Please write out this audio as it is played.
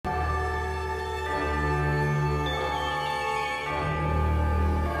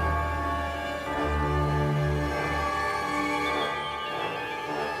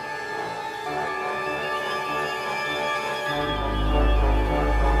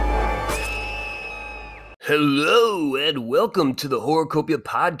Hello and welcome to the Horrorcopia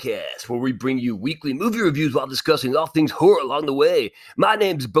podcast, where we bring you weekly movie reviews while discussing all things horror along the way. My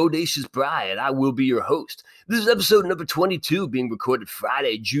name's Bodacious Brian. I will be your host. This is episode number 22, being recorded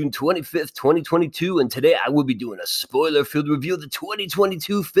Friday, June 25th, 2022, and today I will be doing a spoiler-filled review of the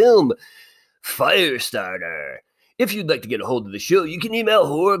 2022 film, Firestarter. If you'd like to get a hold of the show, you can email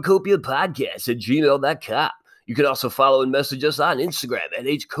horrorcopiapodcast@gmail.com. You can also follow and message us on Instagram at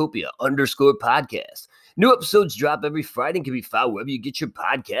hcopia_podcast. New episodes drop every Friday and can be found wherever you get your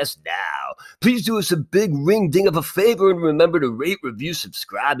podcasts now. Please do us a big ring-ding of a favor and remember to rate, review,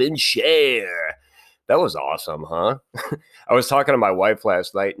 subscribe, and share. That was awesome, huh? I was talking to my wife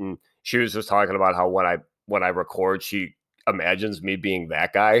last night, and she was just talking about how when I record, she imagines me being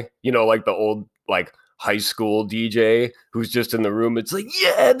that guy. You know, like the old, high school DJ who's just in the room. It's like,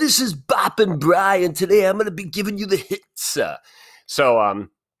 yeah, this is Boppin' Brian. Today I'm going to be giving you the hits.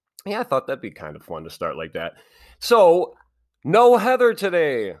 Yeah, I thought that'd be kind of fun to start like that. So, no Heather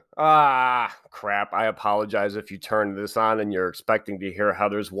today. Crap. I apologize if you turned this on and you're expecting to hear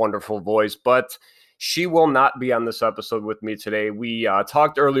Heather's wonderful voice, but she will not be on this episode with me today. We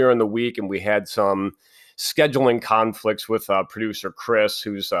talked earlier in the week and we had some scheduling conflicts with producer Chris,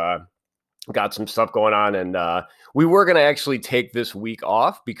 who's got some stuff going on. And we were going to actually take this week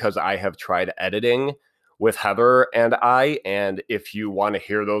off because I have tried editing with Heather and I, and if you want to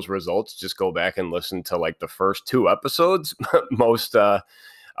hear those results, just go back and listen to like the first two episodes, most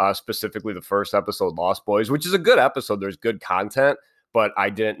specifically the first episode, Lost Boys, which is a good episode. There's good content, but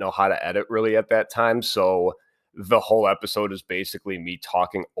I didn't know how to edit really at that time. So the whole episode is basically me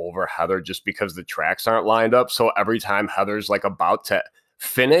talking over Heather just because the tracks aren't lined up. So every time Heather's like about to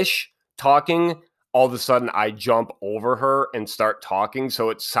finish talking, all of a sudden I jump over her and start talking. So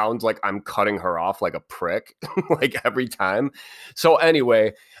it sounds like I'm cutting her off like a prick, like every time. So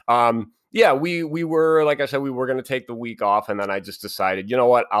anyway, we were, like I said, we were going to take the week off. And then I just decided, you know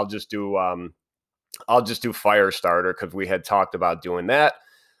what, I'll just do Firestarter, because we had talked about doing that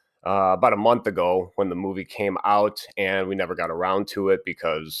about a month ago when the movie came out, and we never got around to it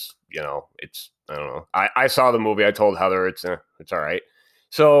because, you know, I don't know. I saw the movie. I told Heather it's all right.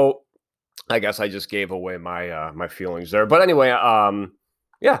 So I guess I just gave away my feelings there. But anyway,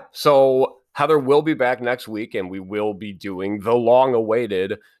 so Heather will be back next week, and we will be doing the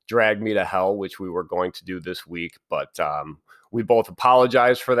long-awaited Drag Me to Hell, which we were going to do this week. But we both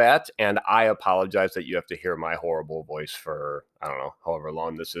apologize for that, and I apologize that you have to hear my horrible voice for, I don't know, however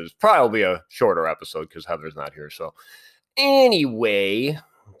long this is. Probably a shorter episode because Heather's not here. So anyway,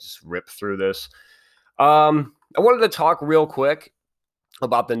 just rip through this. I wanted to talk real quick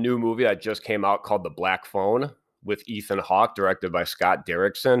about the new movie that just came out called The Black Phone with Ethan Hawke, directed by Scott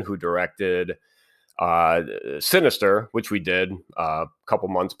Derrickson, who directed Sinister, which we did a couple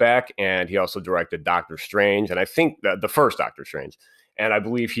months back, and he also directed Doctor Strange, and I think the first Doctor Strange, and I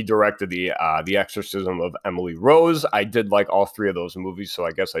believe he directed the Exorcism of Emily Rose. I did like all three of those movies, so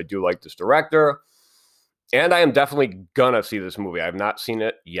I guess I do like this director, and I am definitely gonna see this movie. I have not seen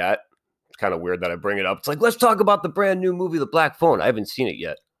it yet. It's kind of weird that I bring it up. It's like, let's talk about the brand new movie, The Black Phone. I haven't seen it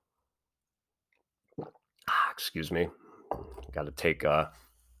yet. Excuse me. Got to take a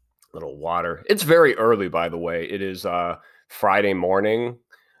little water. It's very early, by the way. It is Friday morning.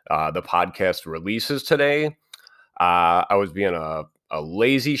 The podcast releases today. I was being a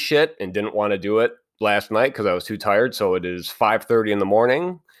lazy shit and didn't want to do it last night because I was too tired. So it is 5:30 in the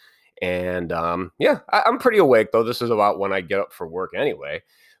morning. And I'm pretty awake, though. This is about when I get up for work anyway.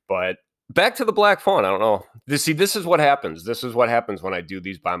 But back to The Black Phone. I don't know. This is what happens. This is what happens when I do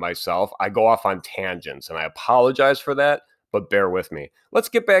these by myself. I go off on tangents, and I apologize for that, but bear with me. Let's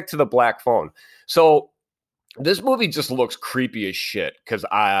get back to The Black Phone. So this movie just looks creepy as shit because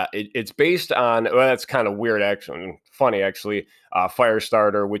it's based on, well, that's kind of weird, actually, funny, actually.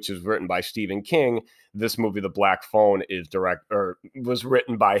 Firestarter, which is written by Stephen King. This movie, The Black Phone, was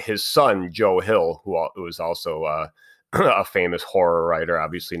written by his son, Joe Hill, who was also a famous horror writer,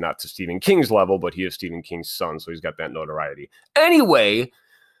 obviously not to Stephen King's level, but he is Stephen King's son, so he's got that notoriety. Anyway,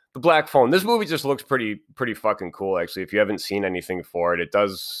 The Black Phone. This movie just looks pretty fucking cool, actually. If you haven't seen anything for it, it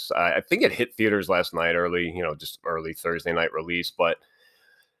does. I think it hit theaters last night, just early Thursday night release. But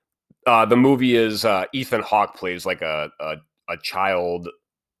the movie is Ethan Hawke plays like a child,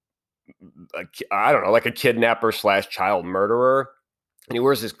 I don't know, like a kidnapper / child murderer, and he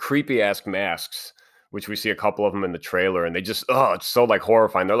wears this creepy ass masks, which we see a couple of them in the trailer, and they just, it's so like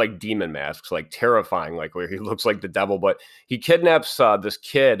horrifying. They're like demon masks, like terrifying, like where he looks like the devil, but he kidnaps this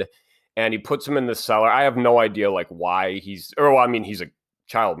kid and he puts him in the cellar. I have no idea like why he's a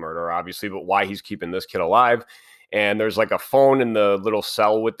child murderer, obviously, but why he's keeping this kid alive. and there's like a phone in the little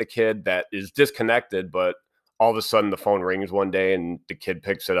cell with the kid that is disconnected, but all of a sudden the phone rings one day and the kid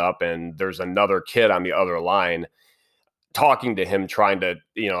picks it up, and there's another kid on the other line talking to him, trying to,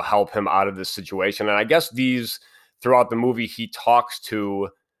 help him out of this situation. And I guess throughout the movie, he talks to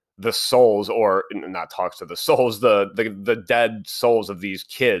the souls, or not talks to the souls, the dead souls of these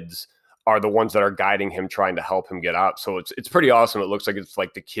kids are the ones that are guiding him, trying to help him get out. So it's pretty awesome. It looks like it's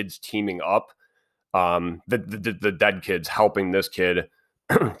like the kids teaming up, the dead kids helping this kid,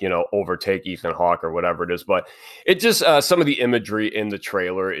 overtake Ethan Hawke or whatever it is. But it just, some of the imagery in the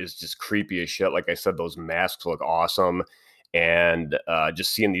trailer is just creepy as shit. Like I said, those masks look awesome. And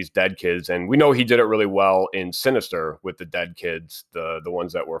just seeing these dead kids, and we know he did it really well in Sinister with the dead kids, the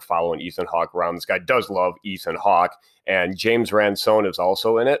ones that were following Ethan Hawke around. This guy does love Ethan Hawke, and James Ransone is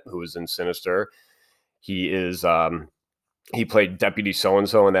also in it, who is in Sinister. He is he played Deputy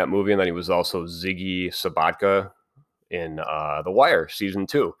So-and-so in that movie, and then he was also Ziggy Sabatka in The Wire season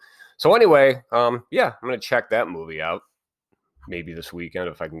 2. So anyway, yeah, I'm gonna check that movie out maybe this weekend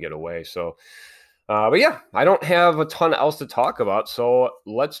if I can get away. So. But yeah, I don't have a ton else to talk about, so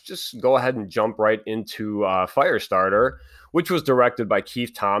let's just go ahead and jump right into Firestarter, which was directed by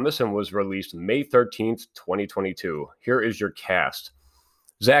Keith Thomas and was released May 13th, 2022. Here is your cast.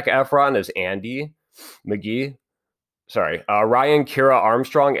 Zac Efron as Andy McGee. Ryan Kira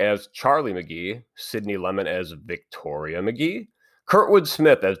Armstrong as Charlie McGee. Sidney Lemon as Victoria McGee. Kurtwood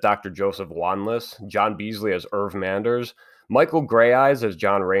Smith as Dr. Joseph Wanless. John Beasley as Irv Manders. Michael Greyeyes as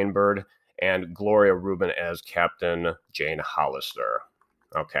John Rainbird. And Gloria Rubin as Captain Jane Hollister.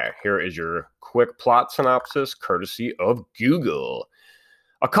 Okay, here is your quick plot synopsis, courtesy of Google.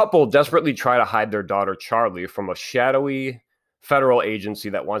 A couple desperately try to hide their daughter Charlie from a shadowy federal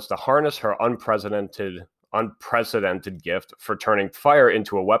agency that wants to harness her unprecedented gift for turning fire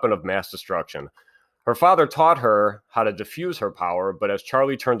into a weapon of mass destruction. Her father taught her how to diffuse her power, but as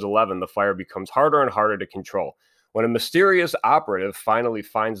Charlie turns 11, the fire becomes harder and harder to control. When a mysterious operative finally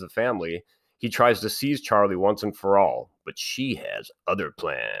finds the family, he tries to seize Charlie once and for all, but she has other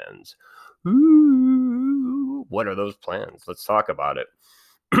plans. Ooh, what are those plans? Let's talk about it.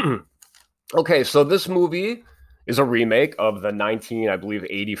 Okay, so this movie is a remake of the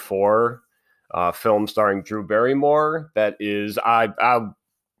 1984 film starring Drew Barrymore. That is, I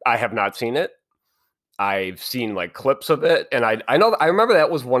have not seen it. I've seen like clips of it, and I remember that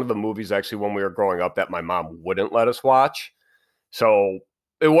was one of the movies actually when we were growing up that my mom wouldn't let us watch. So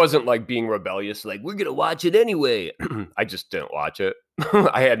it wasn't like being rebellious, like we're gonna watch it anyway. I just didn't watch it.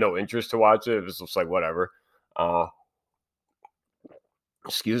 I had no interest to watch it. It was just like whatever.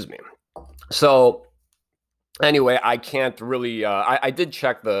 Excuse me. So anyway, I can't really. I did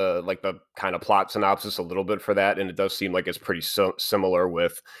check the kind of plot synopsis a little bit for that, and it does seem like it's pretty similar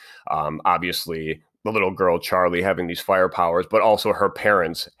with, obviously, the little girl Charlie having these fire powers, but also her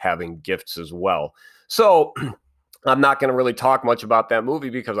parents having gifts as well. So I'm not going to really talk much about that movie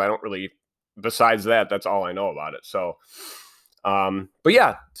because I don't really. Besides that, that's all I know about it. So. But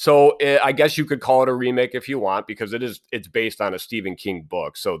yeah, so I guess you could call it a remake if you want, because it's based on a Stephen King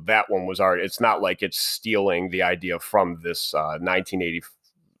book. So that one was already, it's not like it's stealing the idea from this 1980.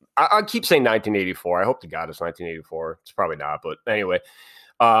 I keep saying 1984. I hope to God it's 1984. It's probably not, but anyway.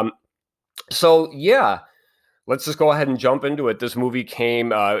 So yeah, let's just go ahead and jump into it. This movie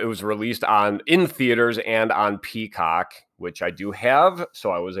it was released in theaters and on Peacock, which I do have.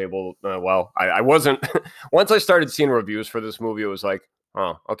 So I was able, I wasn't, once I started seeing reviews for this movie, it was like,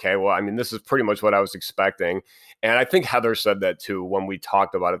 oh, okay, well, I mean, this is pretty much what I was expecting. And I think Heather said that too when we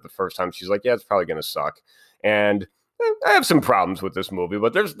talked about it the first time. She's like, yeah, it's probably going to suck. And I have some problems with this movie,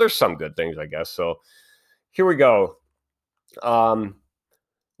 but there's some good things, I guess. So here we go.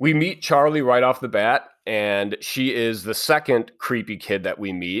 We meet Charlie right off the bat, and she is the second creepy kid that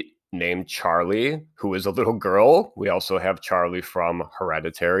we meet, named Charlie, who is a little girl. We also have Charlie from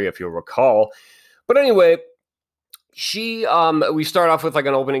Hereditary, if you'll recall. But anyway, we start off with like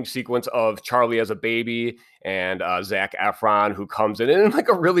an opening sequence of Charlie as a baby and Zac Efron, who comes in like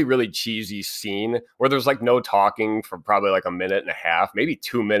a really, really cheesy scene where there's like no talking for probably like a minute and a half, maybe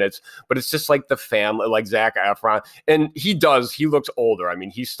 2 minutes, but it's just like the family, like Zac Efron, and he looks older. I mean,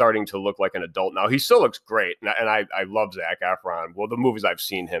 he's starting to look like an adult now. He still looks great, and I love Zac Efron. Well, the movies I've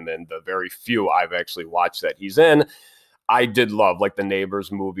seen him in, the very few I've actually watched that he's in, I did love, like the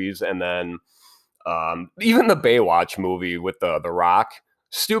Neighbors movies, and then even the Baywatch movie with the Rock.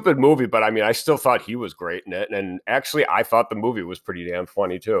 Stupid movie, but I mean, I still thought he was great in it, and actually, I thought the movie was pretty damn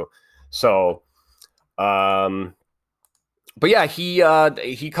funny too. So, but yeah,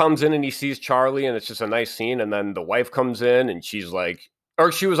 he comes in and he sees Charlie, and it's just a nice scene. And then the wife comes in, and she's like,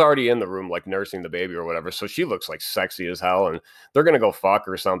 or she was already in the room, like nursing the baby or whatever. So she looks like sexy as hell, and they're gonna go fuck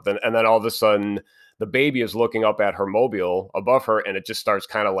or something. And then all of a sudden, the baby is looking up at her mobile above her, and it just starts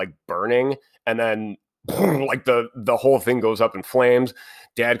kind of like burning. And then, like the whole thing goes up in flames.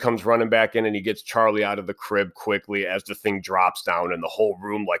 Dad comes running back in, and he gets Charlie out of the crib quickly as the thing drops down, and the whole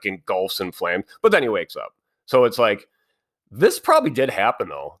room like engulfs in flames. But then he wakes up. So it's like this probably did happen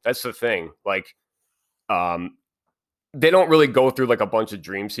though. That's the thing. Like, um, they don't really go through like a bunch of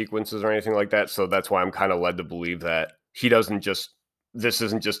dream sequences or anything like that. So that's why I'm kind of led to believe that he doesn't just, this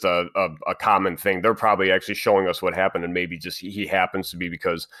isn't just a common thing. They're probably actually showing us what happened, and maybe just he happens to be,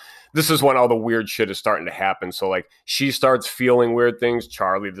 because this is when all the weird shit is starting to happen. So like she starts feeling weird things.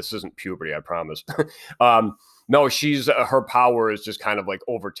 Charlie, this isn't puberty, I promise. No, she's her power is just kind of like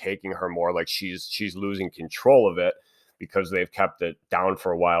overtaking her more. Like she's losing control of it because they've kept it down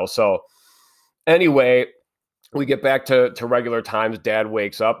for a while. So anyway, we get back to regular times. Dad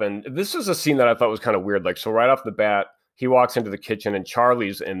wakes up, and this is a scene that I thought was kind of weird. Like, so right off the bat, he walks into the kitchen, and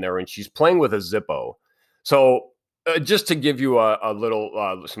Charlie's in there, and she's playing with a Zippo. So just to give you a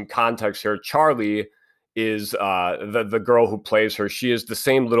little some context here, Charlie is the girl who plays her. She is the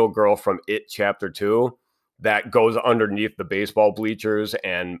same little girl from It Chapter 2 that goes underneath the baseball bleachers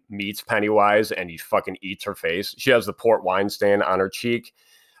and meets Pennywise, and he fucking eats her face. She has the port wine stain on her cheek.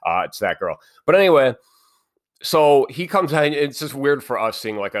 It's that girl. But anyway, so he comes out, and it's just weird for us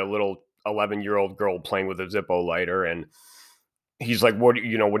seeing like a little 11-year-old girl playing with a Zippo lighter. And he's like, what are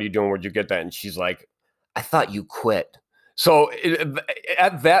you doing? Where'd you get that? And she's like, I thought you quit. So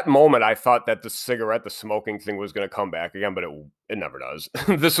at that moment, I thought that the smoking thing was going to come back again, but it never does.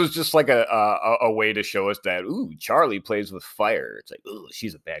 This was just like a way to show us that, ooh, Charlie plays with fire. It's like, ooh,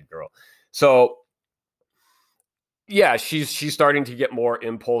 she's a bad girl. So yeah, she's starting to get more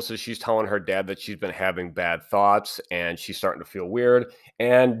impulses. She's telling her dad that she's been having bad thoughts, and she's starting to feel weird.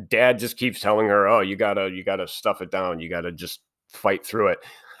 And dad just keeps telling her, "Oh, you gotta stuff it down. You gotta just fight through it."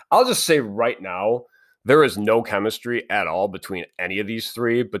 I'll just say right now, there is no chemistry at all between any of these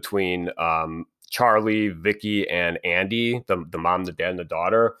three, between Charlie, Vicky, and Andy, the mom, the dad, and the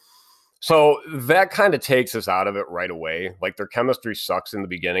daughter. So that kind of takes us out of it right away. Like their chemistry sucks in the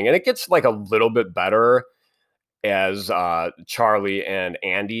beginning, and it gets like a little bit better as Charlie and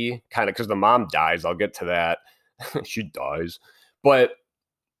Andy, kind of, because the mom dies. I'll get to that. She dies, but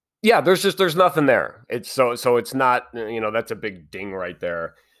yeah, there's nothing there. So it's not, that's a big ding right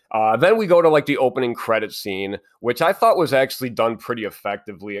there. Then we go to like the opening credit scene, which I thought was actually done pretty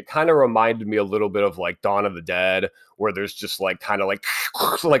effectively. It kind of reminded me a little bit of like Dawn of the Dead, where there's just like kind of like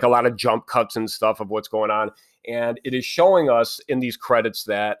like a lot of jump cuts and stuff of what's going on. And it is showing us in these credits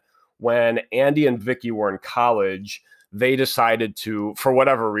that when Andy and Vicky were in college, they decided to, for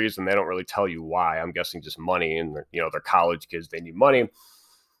whatever reason, they don't really tell you why. I'm guessing just money, and they're college kids, they need money.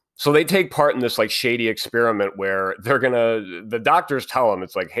 So they take part in this like shady experiment where the doctors tell them,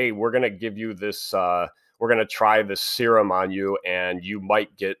 it's like, hey, we're gonna give you this, we're gonna try this serum on you, and you might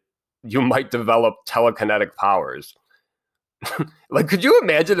develop telekinetic powers. Like, could you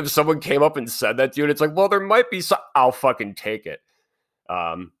imagine if someone came up and said that to you? And it's like, well, there might be some, I'll fucking take it.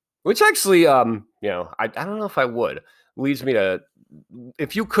 Which actually, I don't know if I would. Leads me to,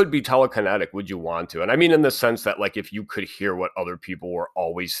 if you could be telekinetic, would you want to? And I mean, in the sense that, like, if you could hear what other people were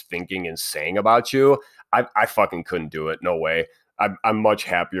always thinking and saying about you, I fucking couldn't do it. No way. I'm much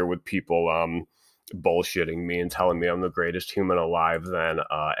happier with people bullshitting me and telling me I'm the greatest human alive than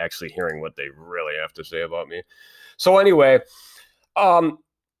actually hearing what they really have to say about me. So anyway,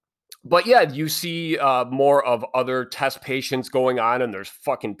 but yeah, you see more of other test patients going on, and there's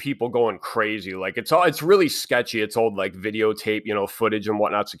fucking people going crazy. Like it's really sketchy. It's old like videotape, footage and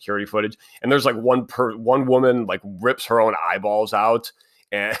whatnot, security footage. And there's like one woman like rips her own eyeballs out,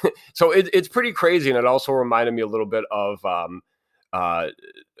 and so it's pretty crazy. And it also reminded me a little bit of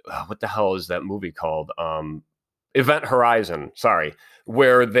what the hell is that movie called? Event Horizon. Sorry.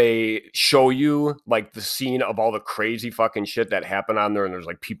 Where they show you like the scene of all the crazy fucking shit that happened on there, and there's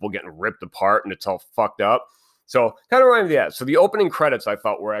like people getting ripped apart and it's all fucked up. So kind of reminded me of that. So the opening credits I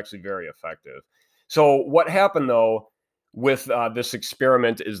thought were actually very effective. So what happened though with this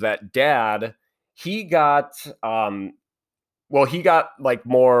experiment is that dad, he got like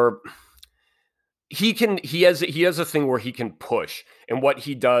more, he has a thing where he can push, and what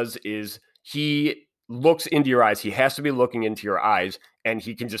he does is he looks into your eyes. He has to be looking into your eyes, and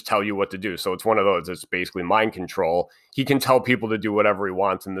he can just tell you what to do. So it's one of those, it's basically mind control. He can tell people to do whatever he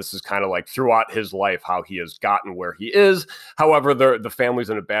wants, and this is kind of like throughout his life how he has gotten where he is. However, the family's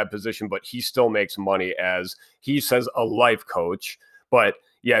in a bad position, but he still makes money as, he says, a life coach. But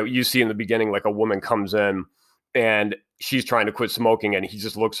yeah, you see in the beginning, like a woman comes in and she's trying to quit smoking, and he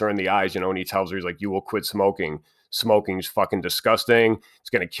just looks her in the eyes, and he tells her, he's like, you will quit smoking. Smoking's fucking disgusting. It's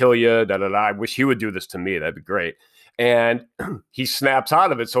going to kill you. Da, da, da. I wish he would do this to me. That'd be great. And he snaps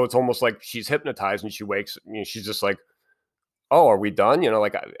out of it. So it's almost like she's hypnotized, and she wakes, she's just like, oh, are we done?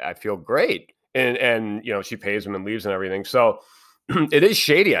 Like I feel great. And she pays him and leaves and everything. So it is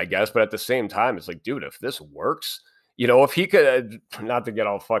shady, I guess. But at the same time, it's like, dude, if this works, if he could, not to get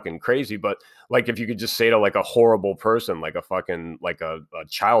all fucking crazy, but like if you could just say to like a horrible person, like a fucking, like a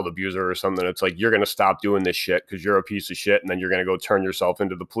child abuser or something, it's like, you're going to stop doing this shit because you're a piece of shit. And then you're going to go turn yourself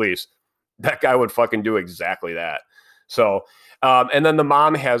into the police. That guy would fucking do exactly that. So, and then the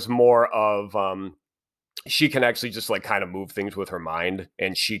mom has more of, she can actually just like kind of move things with her mind,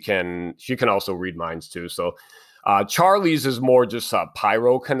 and she can also read minds too. So Charlie's is more just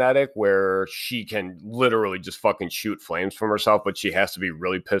pyrokinetic, where she can literally just fucking shoot flames from herself, but she has to be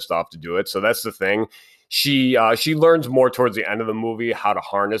really pissed off to do it. So that's the thing. She learns more towards the end of the movie how to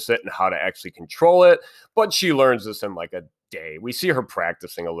harness it and how to actually control it, but she learns this in like a day. We see her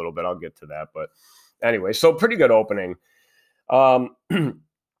practicing a little bit. I'll get to that, but anyway, so pretty good opening. I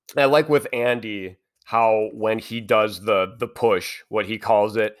like with Andy how when he does the push, what he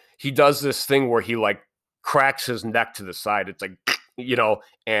calls it, he does this thing where he like cracks his neck to the side. It's like,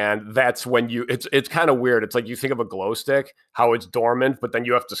 and that's when it's kind of weird. It's like you think of a glow stick, how it's dormant, but then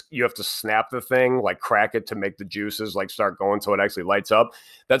you have to snap the thing, like crack it to make the juices like start going so it actually lights up.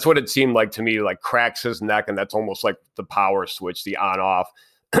 That's what it seemed like to me, like cracks his neck, and that's almost like the power switch, the on off.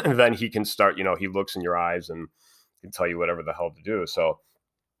 Then he can start, he looks in your eyes and can tell you whatever the hell to do. So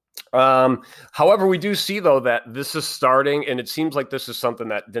however, we do see though that this is starting, and it seems like this is something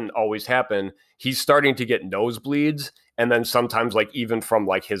that didn't always happen. He's starting to get nosebleeds, and then sometimes like even from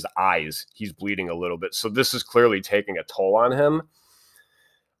like his eyes, he's bleeding a little bit. So this is clearly taking a toll on him.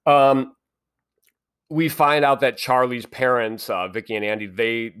 We find out that Charlie's parents, Vicky and Andy,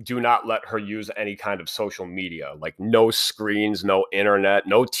 they do not let her use any kind of social media, like no screens, no internet,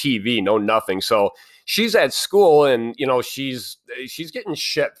 no TV, no nothing. So she's at school, and she's getting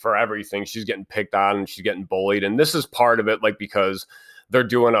shit for everything. She's getting picked on, and she's getting bullied, and this is part of it, like because they're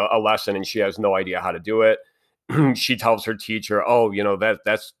doing a lesson and she has no idea how to do it. She tells her teacher, oh,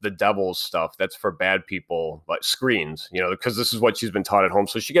 that's the devil's stuff. That's for bad people, like screens, because this is what she's been taught at home.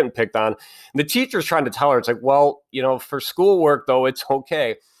 So she's getting picked on. And the teacher's trying to tell her, it's like, well, for schoolwork, though, it's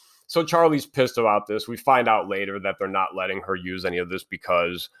okay. So Charlie's pissed about this. We find out later that they're not letting her use any of this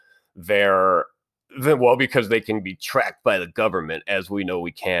because because they can be tracked by the government, as we know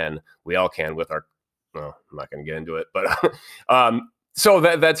we all can with our, well, I'm not going to get into it, but so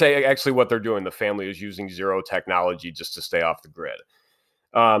that's actually what they're doing. The family is using zero technology just to stay off the grid.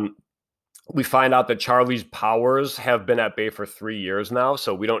 We find out that Charlie's powers have been at bay for 3 years now.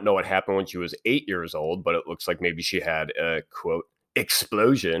 So we don't know what happened when she was 8 years old, but it looks like maybe she had a, quote,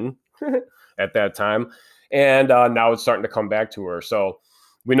 explosion at that time. And now it's starting to come back to her. So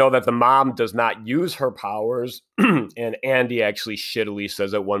we know that the mom does not use her powers. And Andy actually shittily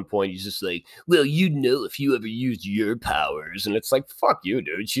says at one point, he's just like, well, if you ever used your powers. And it's like, fuck you,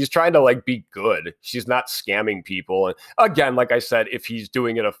 dude. She's trying to like be good. She's not scamming people. And again, like I said, if he's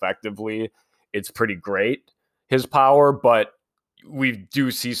doing it effectively, it's pretty great, his power. But we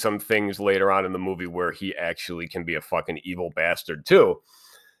do see some things later on in the movie where he actually can be a fucking evil bastard too.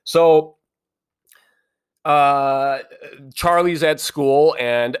 So Charlie's at school,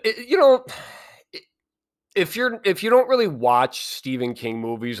 and if you don't really watch Stephen King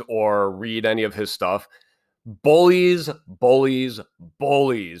movies or read any of his stuff, bullies.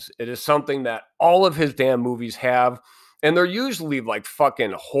 It is something that all of his damn movies have, and they're usually like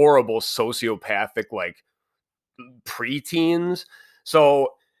fucking horrible sociopathic like preteens.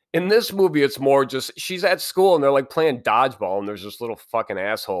 So in this movie, it's more just she's at school and they're like playing dodgeball, and there's this little fucking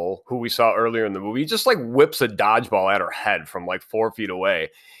asshole who we saw earlier in the movie. He just like whips a dodgeball at her head from like 4 feet away.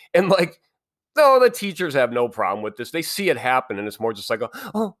 And like, no, the teachers have no problem with this. They see it happen, and it's more just like,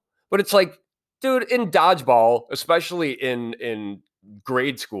 oh, but it's like, dude, in dodgeball, especially in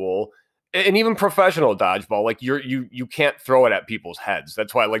grade school, and even professional dodgeball, like you can't throw it at people's heads.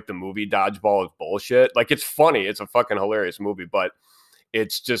 That's why like the movie Dodgeball is bullshit. Like it's funny, it's a fucking hilarious movie, but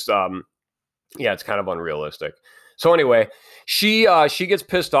it's just yeah, it's kind of unrealistic. So anyway, she gets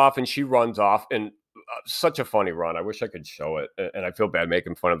pissed off and she runs off, and such a funny run. I wish I could show it, and I feel bad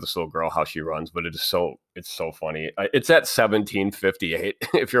making fun of this little girl how she runs, but it's so funny. It's at 17:58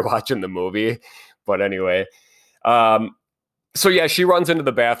 if you're watching the movie, but anyway, so yeah, she runs into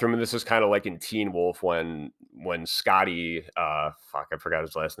the bathroom, and this is kind of like in Teen Wolf when Scotty, fuck, I forgot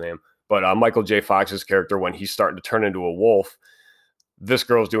his last name, but Michael J. Fox's character, when he's starting to turn into a wolf, this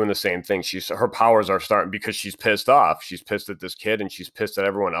girl's doing the same thing. Her powers are starting because she's pissed off. She's pissed at this kid and she's pissed at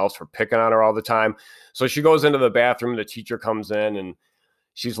everyone else for picking on her all the time. So she goes into the bathroom. The teacher comes in and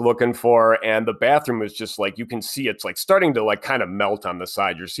she's looking for her, and the bathroom is just like, you can see it's like starting to like kind of melt on the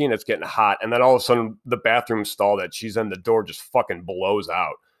side. You're seeing it's getting hot. And then all of a sudden the bathroom stall that she's in, the door just fucking blows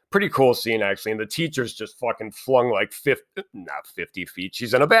out. Pretty cool scene, actually. And the teacher's just fucking flung like 50 feet.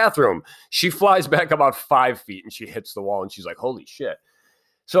 She's in a bathroom. She flies back about 5 feet and she hits the wall and she's like, holy shit.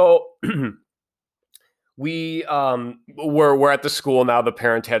 So we're at the school now. The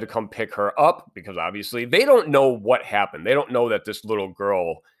parents had to come pick her up because obviously they don't know what happened. They don't know that this little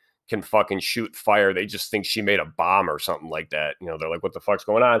girl can fucking shoot fire. They just think she made a bomb or something like that. You know, they're like, what the fuck's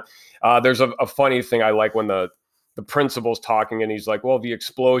going on? There's a funny thing I like when the principal's talking and he's like, well, the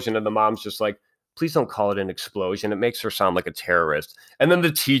explosion, and the mom's just like, please don't call it an explosion. It makes her sound like a terrorist. And then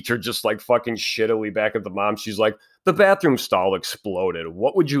the teacher just like fucking shittily back at the mom. She's like, the bathroom stall exploded.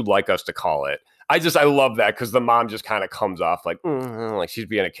 What would you like us to call it? I love that because the mom just kind of comes off like she's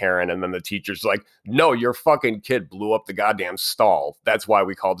being a Karen. And then the teacher's like, no, your fucking kid blew up the goddamn stall. That's why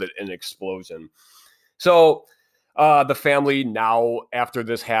we called it an explosion. So the family now, after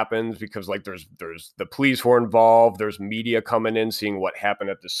this happens, because like there's the police were involved, there's media coming in, seeing what happened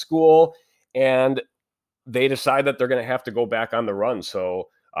at the school, and they decide that they're going to have to go back on the run. So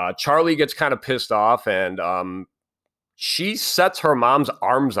Charlie gets kind of pissed off, and she sets her mom's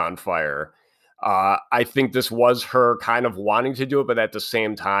arms on fire. I think this was her kind of wanting to do it, but at the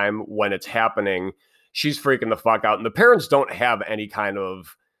same time, when it's happening, she's freaking the fuck out. And the parents don't have any kind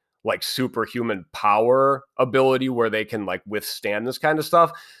of like superhuman power ability where they can like withstand this kind of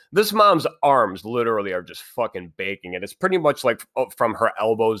stuff. This mom's arms literally are just fucking baking, and it's pretty much like from her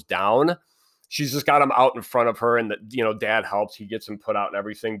elbows down. She's just got them out in front of her, and dad helps. He gets them put out and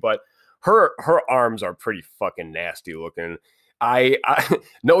everything, but her arms are pretty fucking nasty looking. I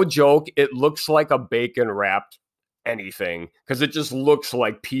no joke, it looks like a bacon wrapped anything because it just looks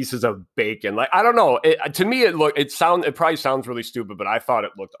like pieces of bacon. Like, I don't know. To me, it probably sounds really stupid, but I thought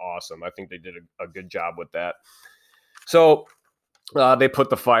it looked awesome. I think they did a good job with that. So they put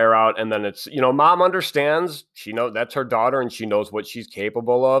the fire out, and then it's, mom understands. She knows that's her daughter, and she knows what she's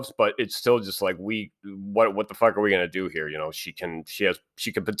capable of. But it's still just like, what the fuck are we gonna do here? She can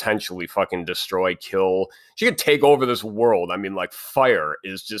potentially fucking destroy, kill. She could take over this world. I mean, like, fire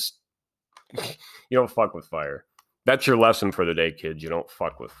is just you don't fuck with fire. That's your lesson for the day, kids. You don't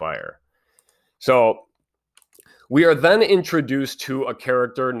fuck with fire. So we are then introduced to a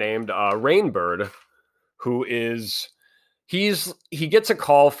character named Rainbird, who is. He gets a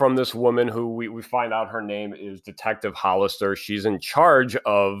call from this woman who we find out her name is Detective Hollister. She's in charge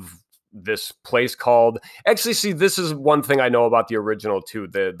of this place called, actually, see, this is one thing I know about the original too.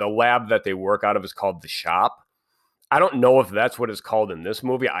 The lab that they work out of is called the Shop. I don't know if that's what it's called in this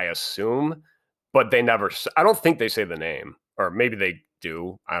movie. I assume, but I don't think they say the name, or maybe they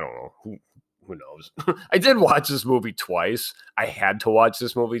do. I don't know. Who knows? I did watch this movie twice. I had to watch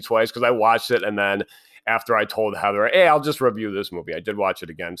this movie twice because I watched it, and then after I told Heather, hey, I'll just review this movie, I did watch it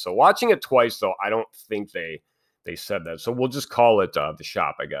again. So watching it twice, though, I don't think they said that. So we'll just call it the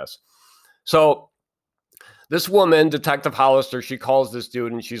Shop, I guess. So this woman, Detective Hollister, she calls this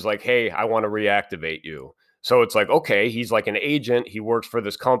dude and she's like, hey, I want to reactivate you. So it's like, okay, he's like an agent. He works for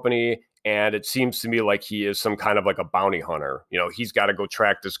this company. And it seems to me like he is some kind of like a bounty hunter. He's got to go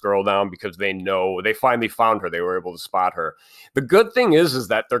track this girl down because they finally found her. They were able to spot her. The good thing is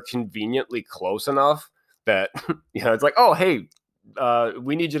that they're conveniently close enough that, it's like, oh, hey,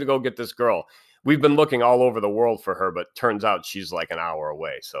 we need you to go get this girl. We've been looking all over the world for her, but turns out she's like an hour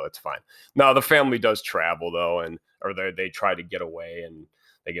away. So it's fine. Now the family does travel though, or they try to get away and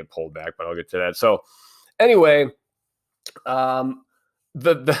they get pulled back, but I'll get to that. So anyway, the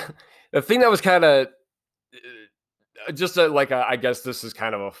thing that was kind of just I guess this is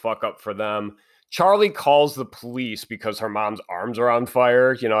kind of a fuck up for them. Charlie calls the police because her mom's arms are on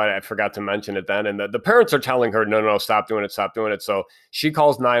fire. I forgot to mention it then. And the parents are telling her, no, stop doing it, stop doing it. So she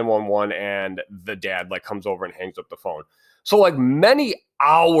calls 911 and the dad comes over and hangs up the phone. So many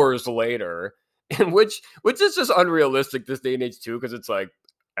hours later, in which is just unrealistic this day and age too, because it's like,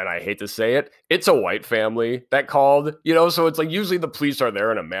 and I hate to say it, it's a white family that called, so it's like usually the police are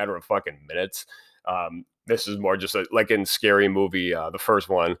there in a matter of fucking minutes. This is more just like in Scary Movie, the first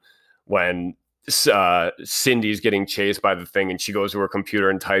one, when Cindy's getting chased by the thing and she goes to her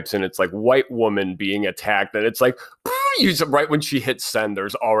computer and types in, it's like white woman being attacked, and it's like right when she hits send,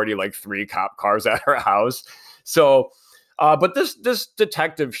 there's already 3 cop cars at her house. So but this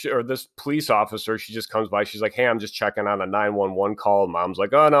detective or this police officer, she just comes by, she's like, hey, I'm just checking on a 911 call. Mom's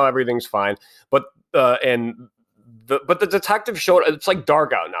like, oh no, everything's fine. But and but the detective showed, it's like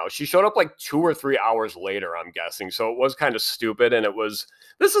dark out now. She showed up like 2 or 3 hours later, I'm guessing. So it was kind of stupid. And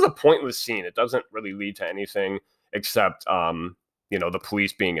this is a pointless scene. It doesn't really lead to anything except, the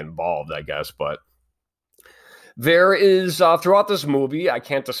police being involved, I guess. But there is, throughout this movie, I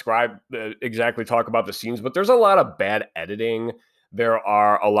can't describe exactly talk about the scenes, but there's a lot of bad editing. There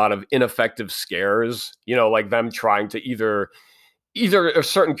are a lot of ineffective scares, like them trying to either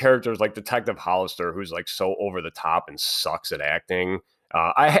certain characters like Detective Hollister, who's like so over the top and sucks at acting.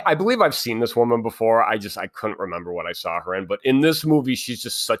 I believe I've seen this woman before. I couldn't remember what I saw her in, but in this movie, she's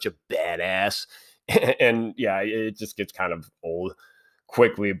just such a badass, and yeah, it just gets kind of old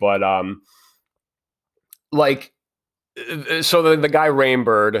quickly. But like, so the guy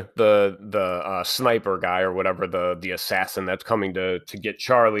Rainbird, the sniper guy or whatever, the assassin that's coming to get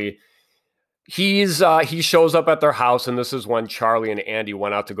Charlie, he shows up at their house, and this is when Charlie and Andy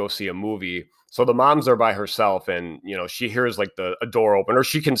went out to go see a movie. So the mom's there by herself, and she hears like a door open, or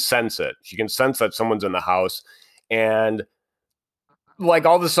she can sense it. She can sense that someone's in the house, and like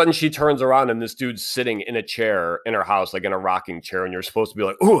all of a sudden she turns around and this dude's sitting in a chair in her house, like in a rocking chair, and you're supposed to be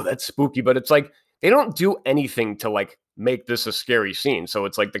like, "Oh, that's spooky," but it's like they don't do anything to like make this a scary scene. So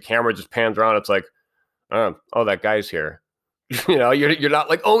it's like the camera just pans around. It's like, oh, that guy's here. You're not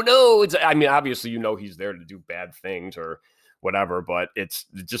like, oh no. I mean, obviously, he's there to do bad things or whatever, but it's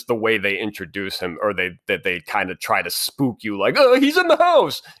just the way they introduce him, or they kind of try to spook you, like, oh, he's in the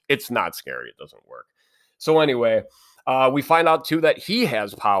house. It's not scary. It doesn't work. So anyway, we find out too that he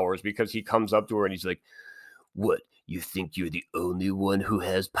has powers because he comes up to her and he's like, "What? You think you're the only one who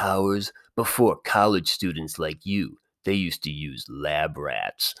has powers? Before, college students like you, they used to use lab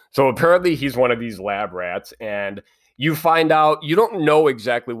rats." So apparently he's one of these lab rats, and you find out you don't know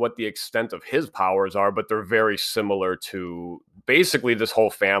exactly what the extent of his powers are, but they're very similar to basically this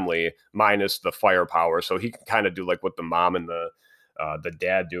whole family minus the firepower. So he can kind of do like what the mom and the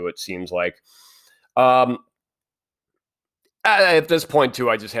dad do, it seems like. At this point,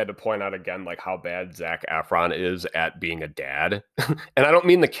 too, I just had to point out again, like how bad Zac Efron is at being a dad. And I don't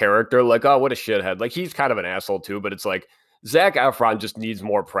mean the character, like, oh, what a shithead. Like, he's kind of an asshole, too, but it's like Zac Efron just needs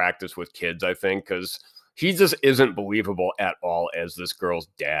more practice with kids, I think, because he just isn't believable at all as this girl's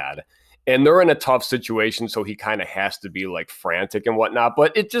dad. And they're in a tough situation, so he kind of has to be like frantic and whatnot.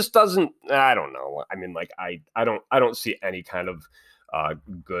 But it just doesn't. I don't know. I mean, like I don't see any kind of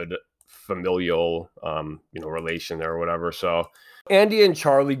good familial relation there or whatever. So Andy and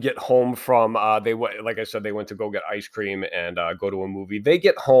Charlie get home from like I said, they went to go get ice cream and go to a movie. They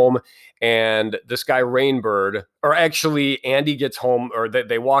get home, and this guy Rainbird, or actually Andy gets home, or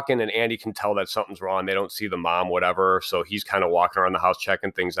they walk in, and Andy can tell that something's wrong. They don't see the mom, whatever, so he's kind of walking around the house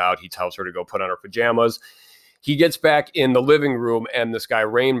checking things out. He tells her to go put on her pajamas. He gets back in the living room, and this guy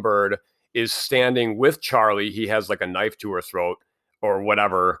Rainbird is standing with Charlie. He has like a knife to her throat or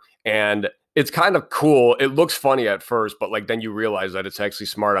whatever, and it's kind of cool. It looks funny at first, but like then you realize that it's actually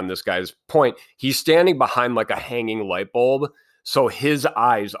smart on this guy's point. He's standing behind like a hanging light bulb, so his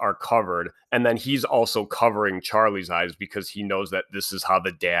eyes are covered, and then he's also covering Charlie's eyes because he knows that this is how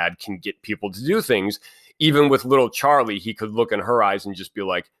the dad can get people to do things. Even with little Charlie, he could look in her eyes and just be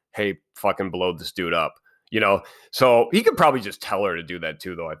like, "Hey, fucking blow this dude up." So he could probably just tell her to do that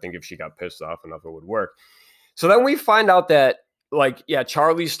too, though. I think if she got pissed off enough, it would work. So then we find out that, like, yeah,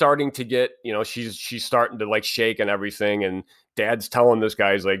 Charlie's starting to get, she's starting to like shake and everything. And dad's telling this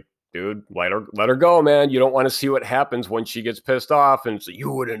guy, he's like, "Dude, let her go, man. You don't want to see what happens when she gets pissed off." And so,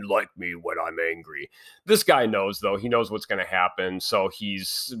 "You wouldn't like me when I'm angry." This guy knows, though. He knows what's going to happen. So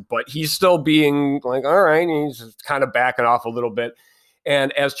he's still being like, all right. He's kind of backing off a little bit.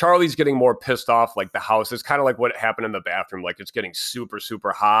 And as Charlie's getting more pissed off, like the house is kind of like what happened in the bathroom. Like it's getting super,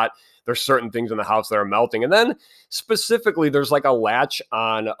 super hot. There's certain things in the house that are melting. And then specifically, there's like a latch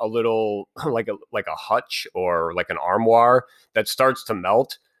on a little, like a hutch or like an armoire that starts to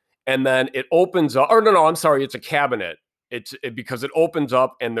melt. And then it opens up, or no, I'm sorry. It's a cabinet. Because it opens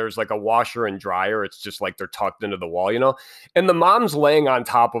up and there's like a washer and dryer. It's just like they're tucked into the wall. And the mom's laying on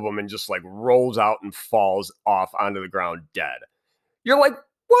top of them and just like rolls out and falls off onto the ground dead. You're like,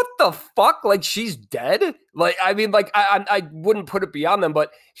 what the fuck? Like, she's dead? Like, I mean, like, I wouldn't put it beyond them,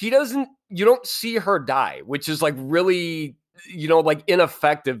 but you don't see her die, which is like really, like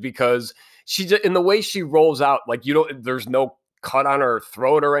ineffective because in the way she rolls out, like, there's no cut on her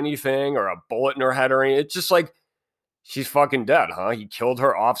throat or anything or a bullet in her head or anything. It's just like, she's fucking dead, huh? He killed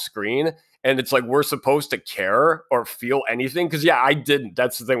her off screen. And it's like, we're supposed to care or feel anything. Cause yeah, I didn't.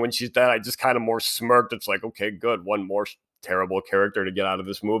 That's the thing. When she's dead, I just kind of more smirked. It's like, okay, good. One more terrible character to get out of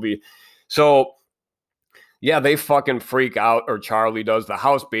this movie. So yeah, they fucking freak out, or Charlie does. The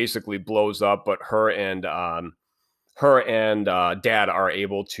house basically blows up, but her and her and dad are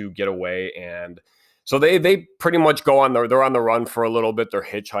able to get away, and so they pretty much go on they're on the run for a little bit. They're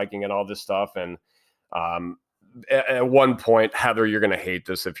hitchhiking and all this stuff, and um, at one point, Heather, you're gonna hate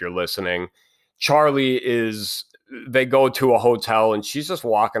this if you're listening. Charlie is they go to a hotel and she's just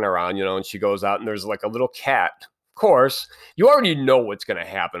walking around, and she goes out and there's like a little cat. Of course, you already know what's going to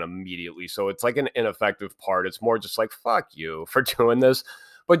happen immediately. So it's like an ineffective part. It's more just like, fuck you for doing this.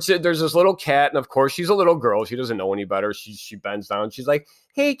 But there's this little cat, and of course, she's a little girl. She doesn't know any better. She bends down. She's like,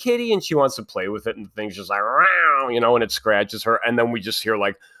 hey, kitty. And she wants to play with it. And the thing's just like, and it scratches her. And then we just hear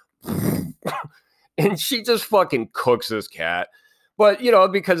like, and she just fucking cooks this cat. But,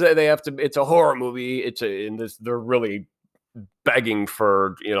 because they have to, it's a horror movie. They're really begging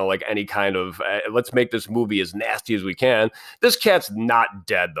for, like any kind of, let's make this movie as nasty as we can. This cat's not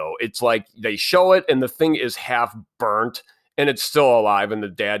dead, though. It's like they show it and the thing is half burnt and it's still alive. And the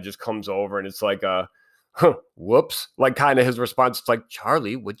dad just comes over and it's like, whoops. Like kind of his response. It's like,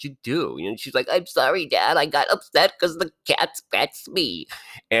 Charlie, what'd you do? And she's like, I'm sorry, Dad. I got upset because the cat scratched me.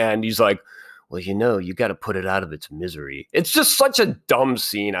 And he's like, well, you got to put it out of its misery. It's just such a dumb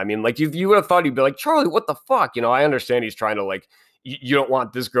scene. I mean, like, you would have thought he'd be like, Charlie, what the fuck? I understand he's trying to, like, you don't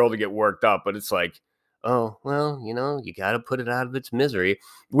want this girl to get worked up, but it's like, oh, well, you got to put it out of its misery,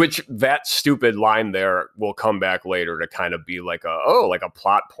 which that stupid line there will come back later to kind of be like a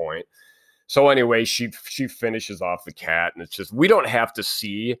plot point. So anyway, she finishes off the cat, and it's just, we don't have to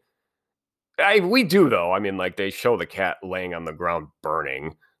see. We do, though. I mean, like, they show the cat laying on the ground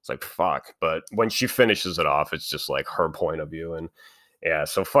burning. It's like, fuck. But when she finishes it off, it's just like her point of view. And yeah,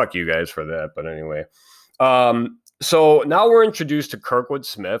 so fuck you guys for that. But anyway, so now we're introduced to Kirkwood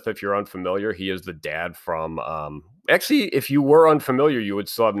Smith. If you're unfamiliar, he is the dad from, actually, if you were unfamiliar, you would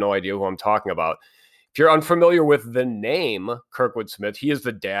still have no idea who I'm talking about. If you're unfamiliar with the name Kirkwood Smith, he is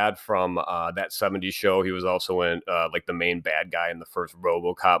the dad from that 70s show. He was also in like the main bad guy in the first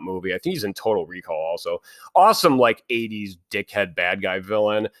RoboCop movie. I think he's in Total Recall also. Awesome, like 80s dickhead bad guy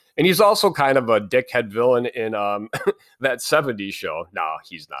villain. And he's also kind of a dickhead villain in that 70s show. Nah,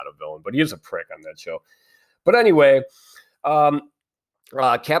 he's not a villain, but he is a prick on that show. But anyway,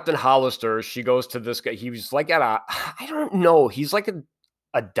 Captain Hollister, she goes to this guy. He was like I don't know. He's like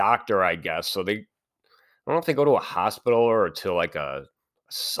a doctor, I guess. So I don't know if they go to a hospital or to like a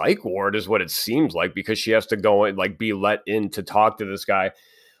psych ward is what it seems like, because she has to go and like be let in to talk to this guy.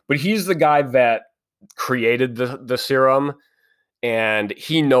 But he's the guy that created the serum, and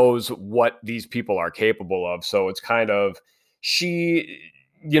he knows what these people are capable of. So it's kind of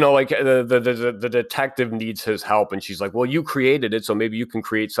like the detective needs his help, and she's like, well, you created it, so maybe you can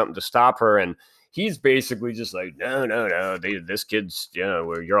create something to stop her. And he's basically just like, no, this kid's,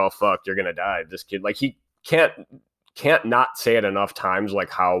 you're all fucked, you're gonna die. This kid, like, he can't not say it enough times,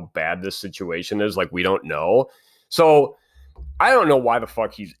 like how bad this situation is. Like, we don't know. So I don't know why the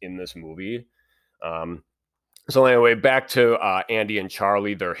fuck he's in this movie. So anyway, back to Andy and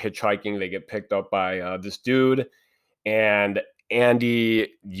Charlie. They're hitchhiking. They get picked up by this dude, and Andy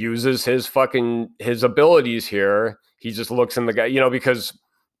uses his abilities here. He just looks in the guy, because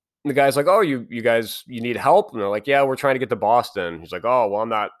the guy's like, oh, you guys, you need help? And they're like, yeah, we're trying to get to Boston. He's like, oh, well,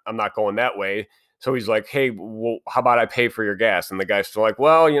 I'm not going that way. So he's like, hey, well, how about I pay for your gas? And the guy's still like,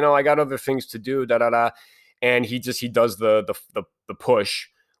 well, I got other things to do, da da da. And he does the push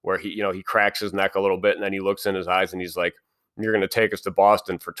where he cracks his neck a little bit, and then he looks in his eyes and he's like, you're going to take us to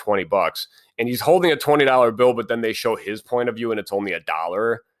Boston for $20. And he's holding a $20 bill, but then they show his point of view and it's only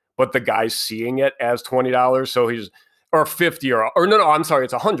 $1, but the guy's seeing it as $20. So he's, or 50 or no, I'm sorry,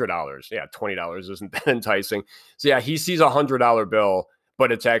 it's $100. Yeah, $20 isn't that enticing. So yeah, he sees $100 bill,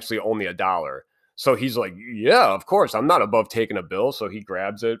 but it's actually only $1. So he's like, yeah, of course, I'm not above taking a bill. So he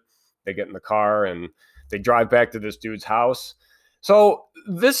grabs it. They get in the car and they drive back to this dude's house. So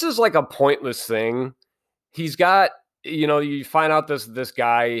this is like a pointless thing. He's got, you find out this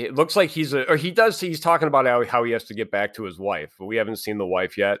guy, it looks like he's talking about how he has to get back to his wife, but we haven't seen the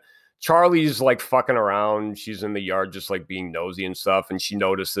wife yet. Charlie's like fucking around. She's in the yard just like being nosy and stuff. And she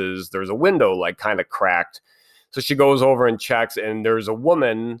notices there's a window like kind of cracked. So she goes over and checks, and there's a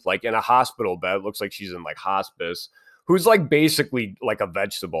woman like in a hospital bed. It looks like she's in like hospice, who's like basically like a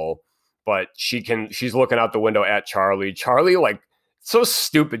vegetable, but she's looking out the window at Charlie. Charlie, like, so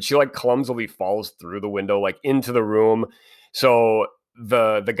stupid. She like clumsily falls through the window, like into the room. So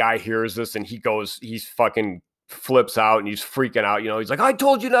the guy hears this and he's fucking flips out and he's freaking out. He's like, I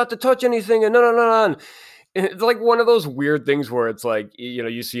told you not to touch anything. And no. And it's like one of those weird things where it's like,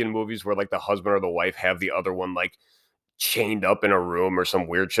 you see in movies where like the husband or the wife have the other one like chained up in a room or some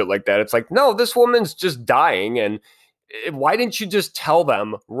weird shit like that. It's like, no, this woman's just dying. And why didn't you just tell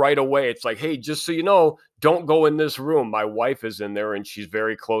them right away? It's like, hey, just so you know, don't go in this room. My wife is in there and she's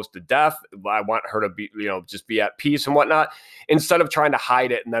very close to death. I want her to be, just be at peace and whatnot, instead of trying to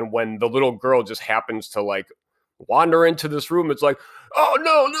hide it. And then when the little girl just happens to like wander into this room, it's like, oh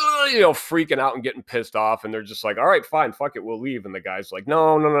no, freaking out and getting pissed off. And they're just like, all right, fine, fuck it, we'll leave. And the guy's like,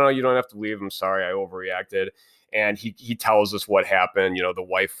 no, you don't have to leave. I'm sorry, I overreacted. And he tells us what happened. The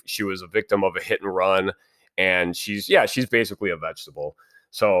wife, she was a victim of a hit and run, and she's basically a vegetable.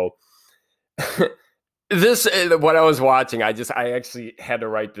 So this, what I was watching, I actually had to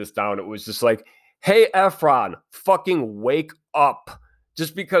write this down. It was just like, hey, Efron, fucking wake up.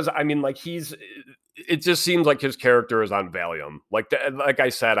 Just because, it just seems like his character is on Valium. Like I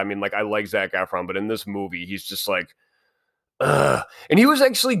said, I like Zac Efron, but in this movie, he's just like, ugh. And he was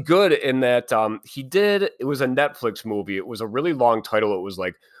actually good in that. It was a Netflix movie. It was a really long title. It was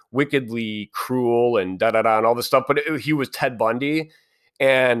like Wickedly Cruel and da-da-da and all this stuff. But he was Ted Bundy.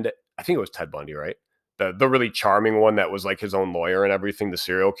 And I think it was Ted Bundy, right? The really charming one that was like his own lawyer and everything, the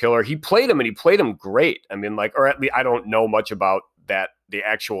serial killer. He played him, and he played him great. Or at least I don't know much about that, the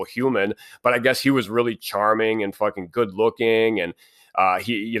actual human, but I guess he was really charming and fucking good looking. And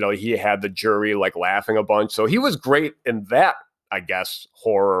he had the jury like laughing a bunch. So he was great in that, I guess,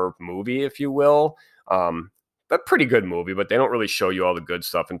 horror movie, if you will. A pretty good movie, but they don't really show you all the good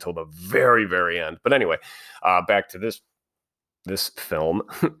stuff until the very, very end. But anyway, back to this film,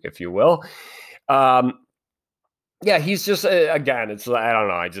 if you will. Yeah, he's just, again, it's, I don't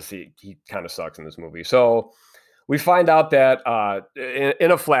know. He kind of sucks in this movie. So we find out that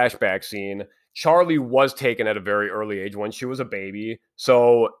in a flashback scene, Charlie was taken at a very early age when she was a baby.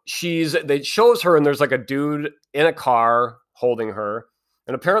 So they shows her, and there's like a dude in a car holding her.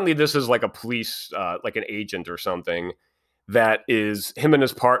 And apparently this is like a police, like an agent or something, that is, him and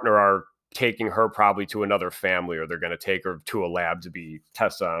his partner are taking her probably to another family, or they're going to take her to a lab to be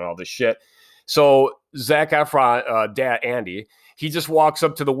tested on all this shit. So Zac Efron, dad, Andy, he just walks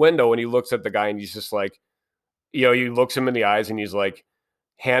up to the window and he looks at the guy, and he's just like, he looks him in the eyes and he's like,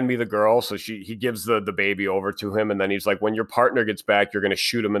 hand me the girl. So he gives the baby over to him. And then he's like, when your partner gets back, you're going to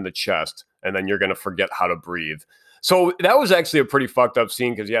shoot him in the chest, and then you're going to forget how to breathe. So that was actually a pretty fucked up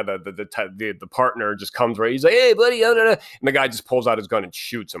scene, because the partner just comes right. He's like, hey buddy, and the guy just pulls out his gun and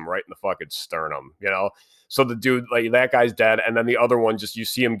shoots him right in the fucking sternum, So the dude, like, that guy's dead. And then the other one, just, you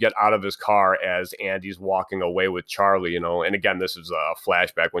see him get out of his car as Andy's walking away with Charlie, And again, this is a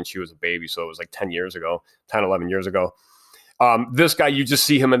flashback when she was a baby. So it was like 11 years ago. This guy, you just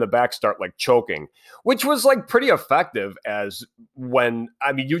see him in the back start like choking, which was like pretty effective, as when,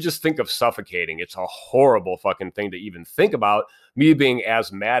 you just think of suffocating. It's a horrible fucking thing to even think about. Me being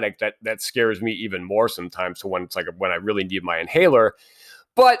asthmatic, that scares me even more sometimes. So when I really need my inhaler,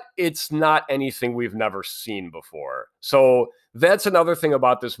 but it's not anything we've never seen before. So that's another thing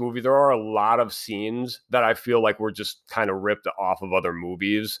about this movie. There are a lot of scenes that I feel like were just kind of ripped off of other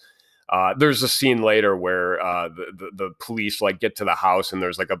movies. There's a scene later where the police like get to the house, and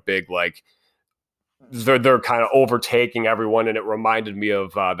there's like a big like they're kind of overtaking everyone, and it reminded me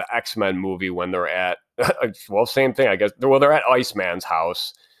of the X-Men movie when they're at same thing, I guess. They're at Iceman's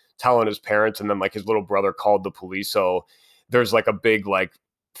house telling his parents, and then like his little brother called the police. So there's like a big like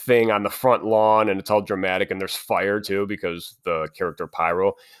thing on the front lawn, and it's all dramatic, and there's fire too because the character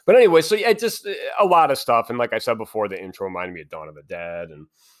Pyro. But anyway, so yeah, just a lot of stuff. And like I said before, the intro reminded me of Dawn of the Dead and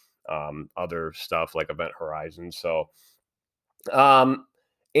other stuff like Event Horizon. So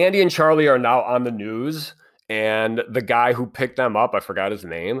Andy and Charlie are now on the news, and the guy who picked them up, I forgot his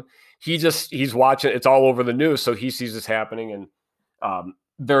name, he's watching, it's all over the news. So he sees this happening, and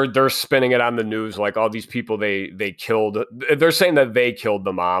they're spinning it on the news like all these people they killed. They're saying that they killed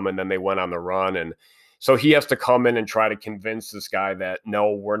the mom, and then they went on the run. And so he has to come in and try to convince this guy that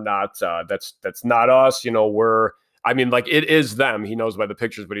no, we're not, that's not us, it is them. He knows by the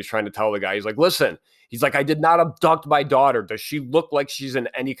pictures, but he's trying to tell the guy, he's like, listen, he's like, I did not abduct my daughter. Does she look like she's in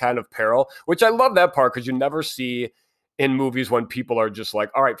any kind of peril? Which I love that part, because you never see in movies when people are just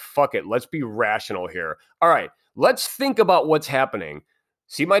like, all right, fuck it, let's be rational here. All right, let's think about what's happening.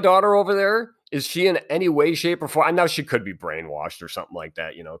 See my daughter over there? Is she in any way, shape, or form? I know she could be brainwashed or something like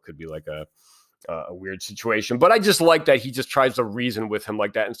that. It could be like a weird situation, but I just like that he just tries to reason with him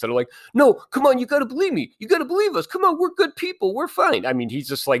like that, instead of like, no, come on, you got to believe me. You got to believe us. Come on, we're good people. We're fine. He's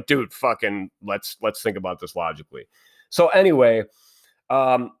just like, dude, fucking let's think about this logically. So anyway,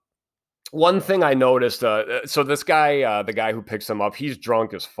 one thing I noticed, so this guy, the guy who picks him up, he's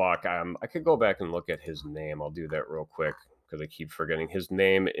drunk as fuck. I could go back and look at his name. I'll do that real quick, because I keep forgetting. His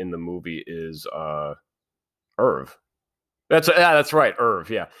name in the movie is Irv. That's right, Irv.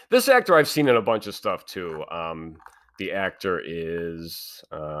 Yeah, this actor I've seen in a bunch of stuff too. The actor is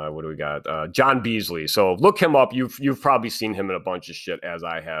what do we got? John Beasley. So look him up. You've probably seen him in a bunch of shit, as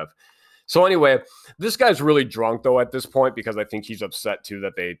I have. So anyway, this guy's really drunk though at this point, because I think he's upset too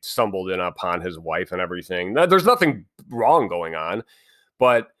that they stumbled in upon his wife and everything. Now, there's nothing wrong going on,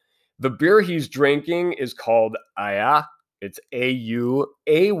 but the beer he's drinking is called Aya. It's Auyuh.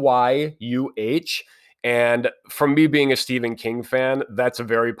 And from me being a Stephen King fan, that's a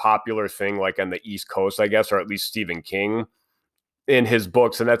very popular thing, like on the East Coast, I guess, or at least Stephen King in his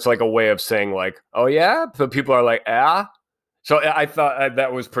books. And that's like a way of saying, like, oh, yeah. So people are like, ah. So I thought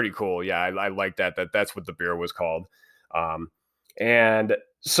that was pretty cool. Yeah, I like that's what the beer was called. And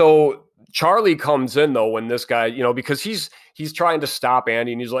so Charlie comes in though when this guy, because he's trying to stop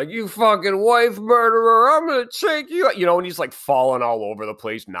Andy, and he's like, "You fucking wife murderer, I'm gonna take you," and he's like falling all over the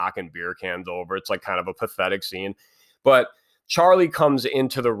place, knocking beer cans over. It's like kind of a pathetic scene. But Charlie comes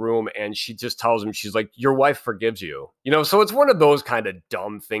into the room and she just tells him, she's like, "Your wife forgives you." So it's one of those kind of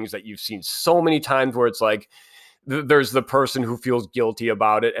dumb things that you've seen so many times where it's like, there's the person who feels guilty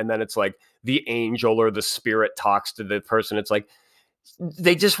about it, and then it's like the angel or the spirit talks to the person. It's like,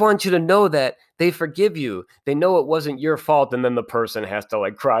 they just want you to know that they forgive you. They know it wasn't your fault. And then the person has to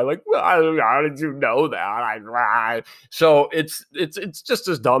like cry, like, well, how did you know that? So it's just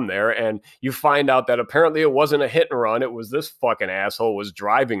as dumb there. And you find out that apparently it wasn't a hit and run. It was this fucking asshole was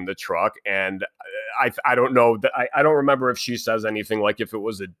driving the truck. And I don't know. I don't remember if she says anything like if it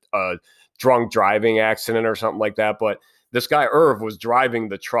was a drunk driving accident or something like that. But this guy, Irv, was driving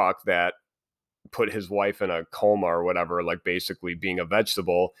the truck that put his wife in a coma or whatever, like basically being a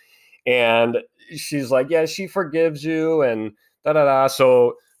vegetable. And she's like, yeah, she forgives you and da-da-da.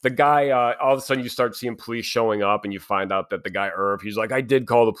 So the guy, all of a sudden you start seeing police showing up, and you find out that the guy, Irv, he's like, I did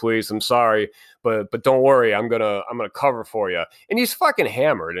call the police. I'm sorry, but don't worry. I'm gonna cover for you. And he's fucking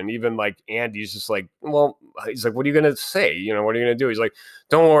hammered. And even like Andy's just like, well, he's like, what are you gonna say? What are you gonna do? He's like,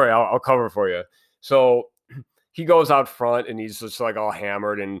 don't worry, I'll cover for you. So he goes out front and he's just like all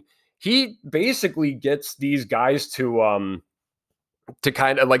hammered, and he basically gets these guys to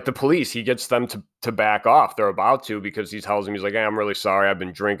kind of like the police. He gets them to back off. They're about to, because he tells them, he's like, hey, I'm really sorry. I've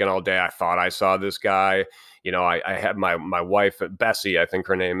been drinking all day. I thought I saw this guy. I had my wife, Bessie, I think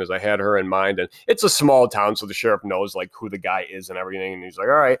her name is. I had her in mind, and it's a small town, so the sheriff knows like who the guy is and everything. And he's like,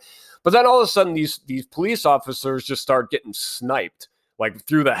 all right. But then all of a sudden, these police officers just start getting sniped, like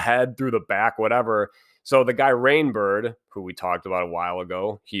through the head, through the back, whatever. So the guy Rainbird, who we talked about a while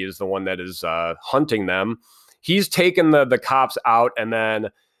ago, he is the one that is hunting them. He's taken the cops out, and then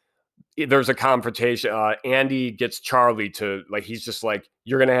there's a confrontation. Andy gets Charlie to, like, he's just like,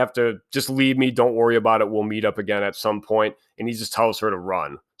 you're going to have to just leave me. Don't worry about it. We'll meet up again at some point. And he just tells her to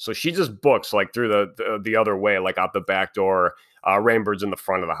run. So she just books like through the other way, like out the back door. Rainbird's in the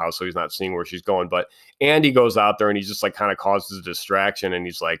front of the house, so he's not seeing where she's going. But Andy goes out there and he just like kind of causes a distraction, and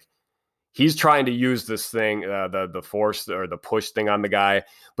he's like, he's trying to use this thing, the force or the push thing on the guy.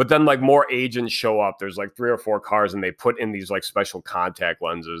 But then like more agents show up. There's like 3 or 4 cars, and they put in these like special contact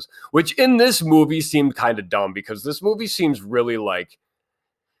lenses, which in this movie seemed kind of dumb, because this movie seems really like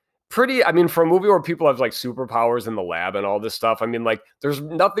pretty, I mean, for a movie where people have like superpowers in the lab and all this stuff, I mean, like there's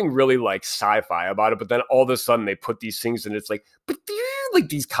nothing really like sci-fi about it. But then all of a sudden they put these things, and it's like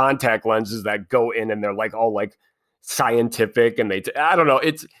these contact lenses that go in, and they're like all like scientific, and I don't know.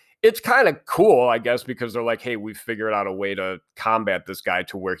 It's kind of cool, I guess, because they're like, hey, we've figured out a way to combat this guy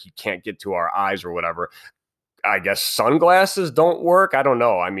to where he can't get to our eyes or whatever. I guess sunglasses don't work. I don't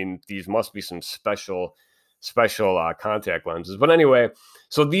know. I mean, these must be some special contact lenses. But anyway,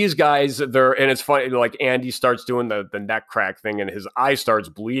 so these guys, and it's funny, like Andy starts doing the neck crack thing, and his eye starts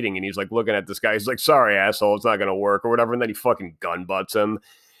bleeding, and he's like looking at this guy. He's like, sorry, asshole, it's not going to work or whatever. And then he fucking gun butts him.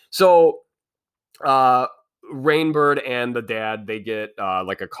 So, Rainbird and the dad, they get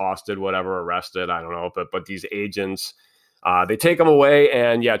like accosted, whatever, arrested. I don't know, but these agents, they take them away,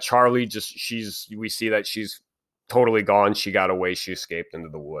 and yeah, Charlie we see that she's totally gone. She got away. She escaped into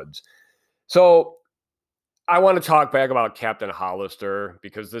the woods. So I want to talk back about Captain Hollister,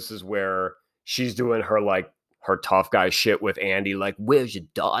 because this is where she's doing her tough guy shit with Andy. Like, where's your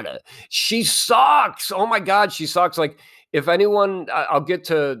daughter? She sucks. Oh my God, she sucks. Like, if anyone, I'll get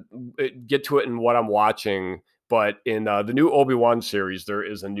to it in what I'm watching, but in the new Obi-Wan series, there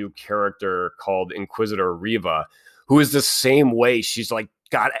is a new character called Inquisitor Reva, who is the same way. She's like,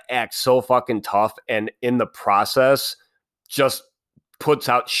 gotta act so fucking tough, and in the process, just puts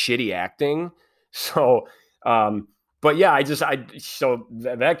out shitty acting. So, but yeah, so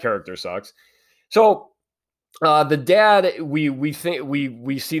that character sucks. So, the dad, we think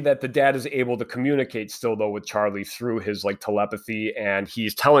we see that the dad is able to communicate still though with Charlie through his like telepathy, and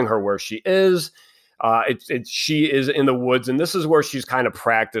he's telling her where she is. She is in the woods, and this is where she's kind of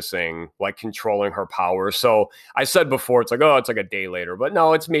practicing like controlling her power. So I said before, it's like, oh, it's like a day later, but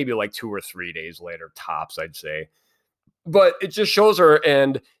no, it's maybe like 2 or 3 days later tops, I'd say. But it just shows her,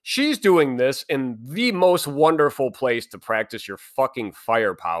 and she's doing this in the most wonderful place to practice your fucking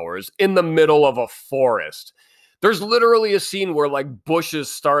fire powers, in the middle of a forest. There's literally a scene where like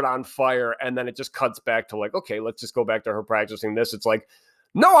bushes start on fire, and then it just cuts back to like, okay, let's just go back to her practicing this. It's like,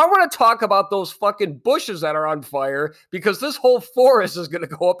 no, I want to talk about those fucking bushes that are on fire, because this whole forest is going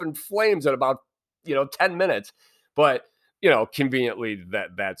to go up in flames in about 10 minutes. But conveniently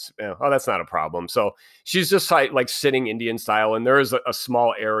that's not a problem. So she's just like sitting Indian style, and there is a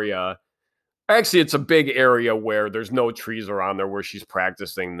small area. Actually, it's a big area where there's no trees around there where she's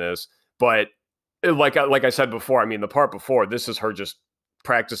practicing this. But like I said before, I mean, the part before this is her just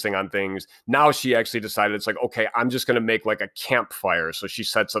practicing on things. Now she actually decided, it's like, okay, I'm just going to make like a campfire. So she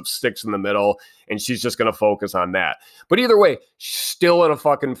sets up sticks in the middle, and she's just going to focus on that. But either way, she's still in a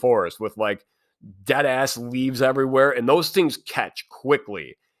fucking forest with like dead ass leaves everywhere, and those things catch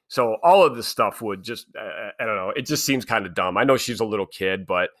quickly. So all of this stuff would just I don't know, it just seems kind of dumb. I know she's a little kid,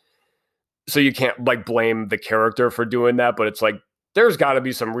 but so you can't like blame the character for doing that, but it's like there's got to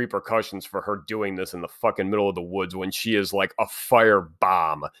be some repercussions for her doing this in the fucking middle of the woods when she is like a fire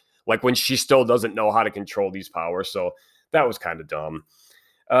bomb, like when she still doesn't know how to control these powers. So that was kind of dumb.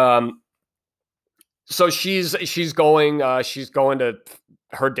 So she's going to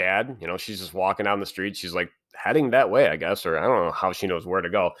her dad, she's just walking down the street. She's like heading that way, I guess, or I don't know how she knows where to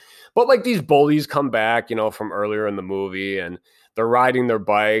go. But like these bullies come back, from earlier in the movie, and they're riding their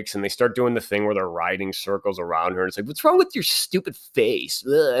bikes, and they start doing the thing where they're riding circles around her. And it's like, what's wrong with your stupid face?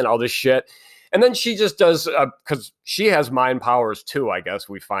 Ugh, and all this shit. And then she just does, because she has mind powers too, I guess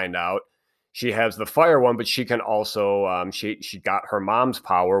we find out. She has the fire one, but she can also, she got her mom's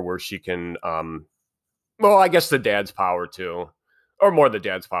power where she can, well, I guess the dad's power too. Or more the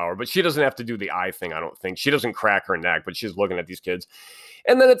dad's power, but she doesn't have to do the eye thing, I don't think. She doesn't crack her neck, but she's looking at these kids.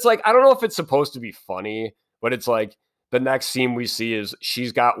 And then it's like, I don't know if it's supposed to be funny, but it's like the next scene we see is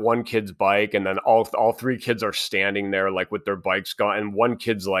she's got one kid's bike, and then all 3 kids are standing there like with their bikes gone, and one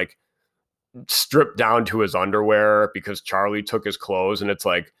kid's like stripped down to his underwear because Charlie took his clothes. And it's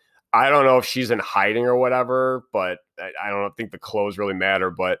like, I don't know if she's in hiding or whatever, but I don't think the clothes really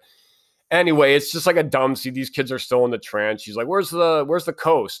matter. But anyway, it's just like a dumb scene. These kids are still in the trance. She's like, where's the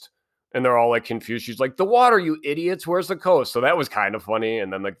coast? And they're all like confused. She's like, the water, you idiots. Where's the coast? So that was kind of funny.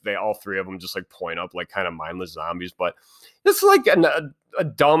 And then like all 3 of them just like point up like kind of mindless zombies. But it's like a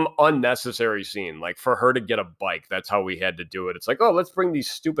dumb, unnecessary scene. Like for her to get a bike, that's how we had to do it. It's like, oh, let's bring these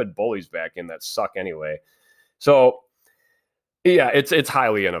stupid bullies back in that suck anyway. So yeah, it's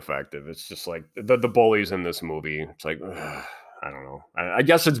highly ineffective. It's just like the bullies in this movie. It's like, ugh. I don't know. I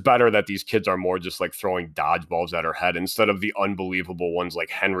guess it's better that these kids are more just like throwing dodgeballs at her head instead of the unbelievable ones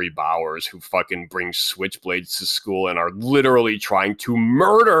like Henry Bowers, who fucking brings switchblades to school and are literally trying to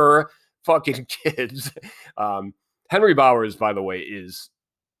murder fucking kids. Henry Bowers, by the way, is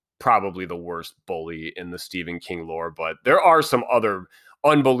probably the worst bully in the Stephen King lore, but there are some other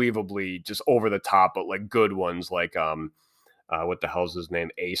unbelievably just over the top, but like good ones, like what the hell's his name?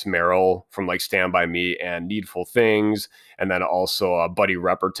 Ace Merrill from like Stand By Me and Needful Things. And then also Buddy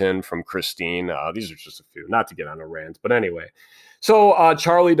Repperton from Christine. These are just a few, not to get on a rant, but anyway. So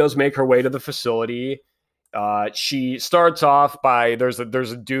Charlie does make her way to the facility. She starts off by, there's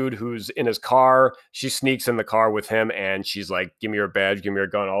a dude who's in his car. She sneaks in the car with him, and she's like, give me your badge, give me your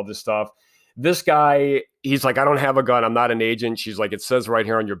gun, all this stuff. This guy, he's like, I don't have a gun. I'm not an agent. She's like, it says right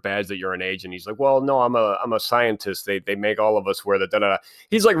here on your badge that you're an agent. He's like, well, no, I'm a scientist. They make all of us wear the da-da-da.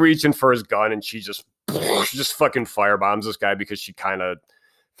 He's like reaching for his gun, and she just fucking firebombs this guy because she kind of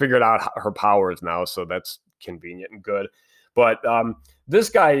figured out her powers now. So that's convenient and good. But this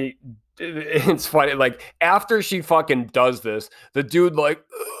guy, it's funny. Like after she fucking does this, the dude like,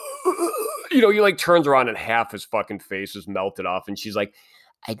 he like turns around and half his fucking face is melted off. And she's like,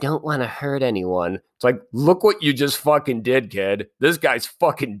 I don't want to hurt anyone. It's like, look what you just fucking did, kid. This guy's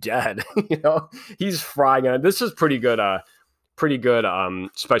fucking dead. He's frying on it. This is pretty good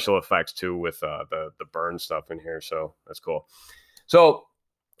special effects too with the burn stuff in here. So that's cool. So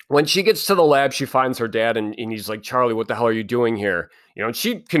when she gets to the lab, she finds her dad, and he's like, Charlie, what the hell are you doing here? And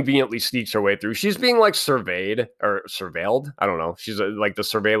she conveniently sneaks her way through. She's being like surveyed or surveilled. I don't know. She's like the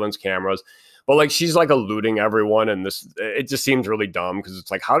surveillance cameras. But like she's like eluding everyone, and it just seems really dumb because it's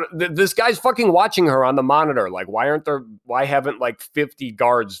like, how this guy's fucking watching her on the monitor. Like, why haven't like 50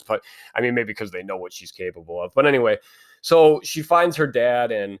 guards? But I mean, maybe because they know what she's capable of. But anyway, so she finds her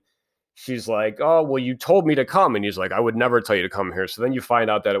dad, and she's like, oh, well, you told me to come. And he's like, I would never tell you to come here. So then you find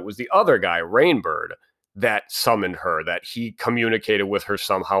out that it was the other guy, Rainbird, that summoned her, that he communicated with her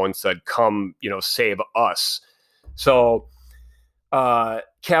somehow and said, come, save us. So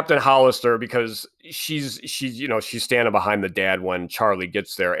Captain Hollister, because she's standing behind the dad when Charlie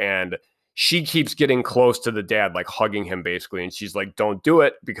gets there, and she keeps getting close to the dad, like hugging him basically, and she's like, don't do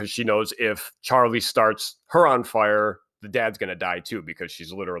it, because she knows if Charlie starts her on fire, the dad's gonna die too, because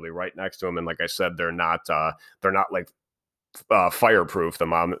she's literally right next to him. And like I said, they're not like fireproof, the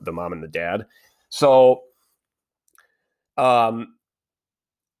mom and the dad. So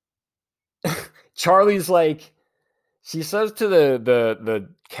Charlie's like, she says to the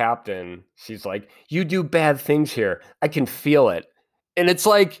captain, she's like, you do bad things here, I can feel it. And it's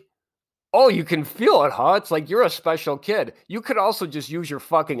like, oh, you can feel it, huh? It's like, you're a special kid. You could also just use your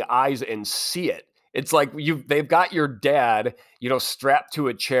fucking eyes and see it. It's like they've got your dad, strapped to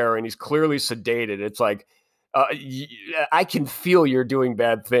a chair, and he's clearly sedated. It's like, I can feel you're doing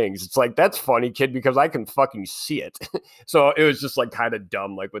bad things. It's like, that's funny, kid, because I can fucking see it. So it was just like kind of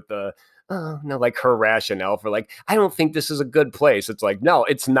dumb, like with the, no, like her rationale for like, I don't think this is a good place. It's like, no,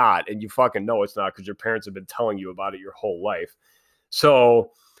 it's not. And you fucking know it's not, because your parents have been telling you about it your whole life.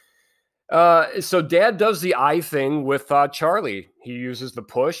 So dad does the eye thing with Charlie. He uses the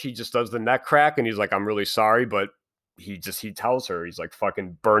push. He just does the neck crack, and he's like, I'm really sorry, but he tells her, he's like,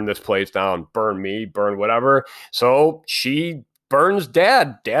 fucking burn this place down, burn me, burn whatever. So she burns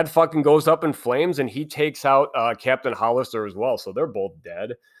dad. Dad fucking goes up in flames, and he takes out Captain Hollister as well. So they're both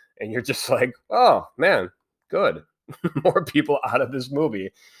dead. And you're just like, oh man, good. More people out of this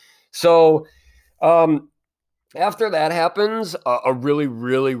movie. So after that happens, a really,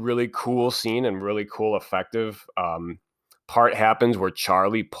 really, really cool scene and really cool, effective part happens where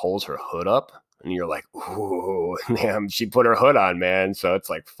Charlie pulls her hood up, and you're like, ooh, damn, she put her hood on, man. So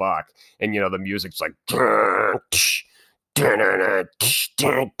it's like, fuck. And, the music's like,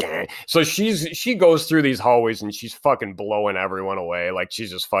 so she goes through these hallways, and she's fucking blowing everyone away. Like,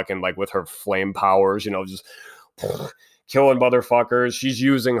 she's just fucking, like, with her flame powers, just killing motherfuckers. She's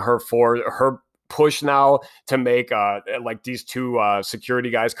using her push now to make like these two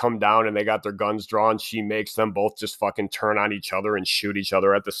security guys come down, and they got their guns drawn. She makes them both just fucking turn on each other and shoot each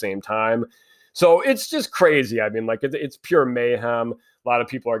other at the same time. So it's just crazy. I mean, like, it's pure mayhem. A lot of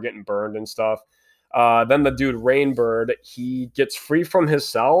people are getting burned and stuff. Then the dude Rainbird, he gets free from his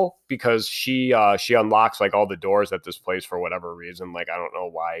cell because she unlocks like all the doors at this place for whatever reason. Like, I don't know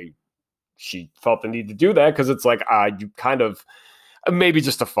why she felt the need to do that, because it's like, you kind of, maybe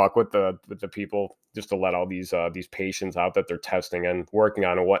just to fuck with the people, just to let all these patients out that they're testing and working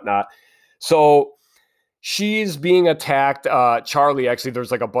on and whatnot. So she's being attacked. Charlie, actually,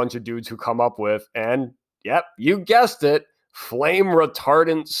 there's like a bunch of dudes who come up with, and yep, you guessed it, flame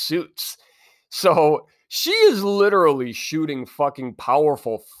retardant suits. So she is literally shooting fucking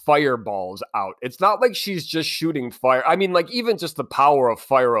powerful fireballs out. It's not like she's just shooting fire. I mean, like, even just the power of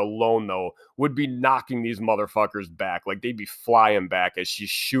fire alone, though, would be knocking these motherfuckers back. Like, they'd be flying back as she's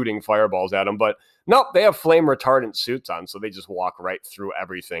shooting fireballs at them. But nope, they have flame retardant suits on, so they just walk right through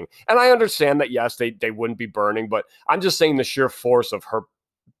everything. And I understand that, yes, they wouldn't be burning, but I'm just saying the sheer force of her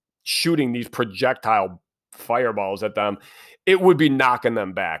shooting these projectile fireballs at them, it would be knocking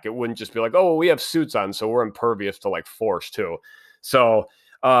them back. It wouldn't just be like, oh, we have suits on, so we're impervious to like force too. So,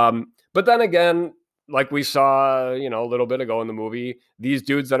 but then again, like we saw, a little bit ago in the movie, these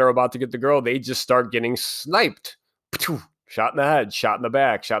dudes that are about to get the girl, they just start getting sniped. Shot in the head, shot in the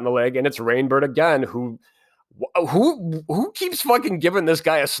back, shot in the leg, and it's Rainbird again, who keeps fucking giving this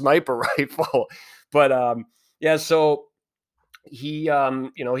guy a sniper rifle. But yeah, so he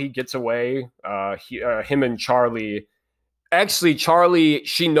he gets away. Him and Charlie. Actually, Charlie,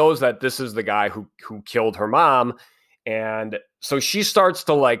 she knows that this is the guy who killed her mom, and so she starts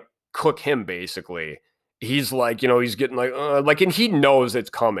to like cook him. Basically, he's like, he's getting like, and he knows it's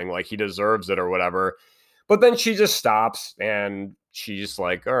coming, like he deserves it or whatever. But then she just stops, and she's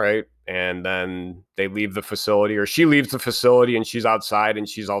like, all right. And then they leave the facility, or she leaves the facility, and she's outside, and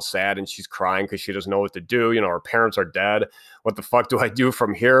she's all sad, and she's crying because she doesn't know what to do. Her parents are dead. What the fuck do I do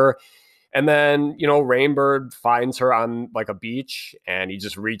from here? And then, Rainbird finds her on like a beach, and he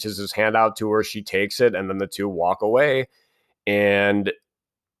just reaches his hand out to her. She takes it, and then the two walk away. And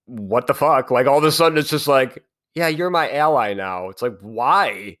what the fuck? Like, all of a sudden, it's just like, yeah, you're my ally now. It's like,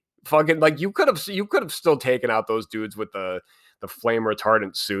 why? Fucking, like, you could have still taken out those dudes with the flame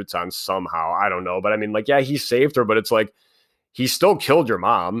retardant suits on somehow. I don't know. But I mean, like, yeah, he saved her, but it's like, he still killed your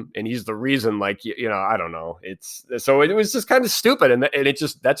mom, and he's the reason, like, I don't know. So it was just kind of stupid. And it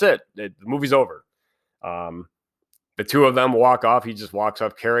just, that's it. The movie's over. the two of them walk off. He just walks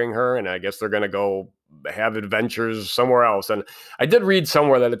off carrying her, and I guess they're going to go have adventures somewhere else. And I did read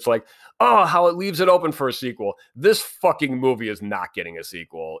somewhere that it's like, oh, how it leaves it open for a sequel. This fucking movie is not getting a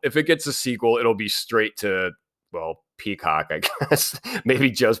sequel. If it gets a sequel, it'll be straight to, well, Peacock, I guess.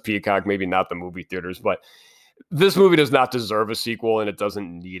 Maybe just Peacock, maybe not the movie theaters, but this movie does not deserve a sequel, and it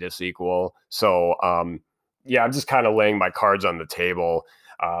doesn't need a sequel. So, yeah, I'm just kind of laying my cards on the table.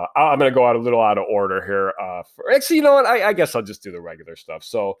 I'm going to go out a little out of order here. Actually, you know what? I guess I'll just do the regular stuff.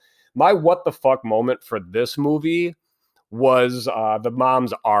 So my what the fuck moment for this movie was the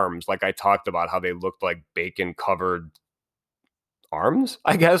mom's arms. Like I talked about how they looked like bacon covered arms,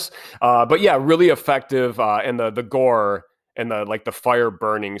 I guess. But yeah, really effective. And the gore and the fire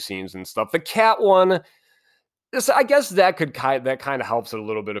burning scenes and stuff. The cat one, I guess that kind of helps it a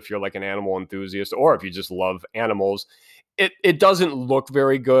little bit if you're like an animal enthusiast or if you just love animals. It doesn't look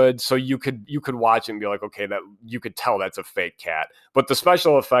very good, so you could watch it and be like, okay, that you could tell that's a fake cat. But the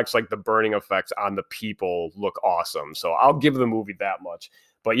special effects, like the burning effects on the people, look awesome. So I'll give the movie that much.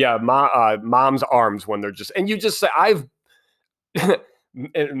 But yeah, mom's arms when they're just, and you just say, I've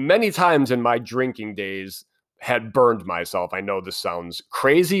many times in my drinking days had burned myself. I know this sounds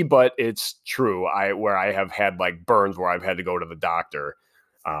crazy, but it's true. Where I have had like burns where I've had to go to the doctor.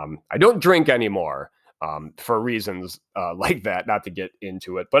 I don't drink anymore. For reasons like that, not to get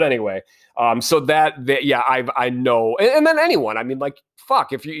into it, but anyway, so that yeah, I know, and then anyone, I mean, like,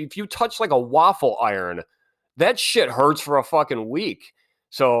 fuck, if you touch like a waffle iron, that shit hurts for a fucking week.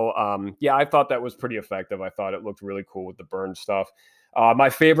 So yeah, I thought that was pretty effective. I thought it looked really cool with the burn stuff.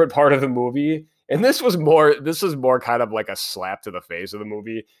 My favorite part of the movie, and this is more kind of like a slap to the face of the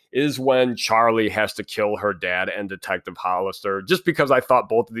movie, is when Charlie has to kill her dad and Detective Hollister, just because I thought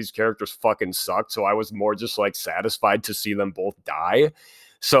both of these characters fucking sucked. So I was more just like satisfied to see them both die.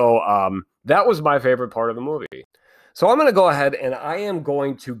 So that was my favorite part of the movie. So I'm going to go ahead and I am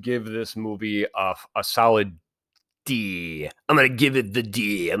going to give this movie a solid D. I'm going to give it the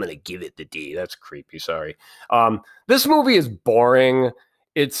D. I'm going to give it the D. That's creepy. Sorry. This movie is boring.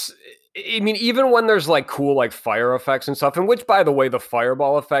 I mean, even when there's like cool like fire effects and stuff, and which, by the way, the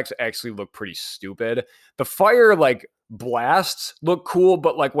fireball effects actually look pretty stupid. The fire like blasts look cool,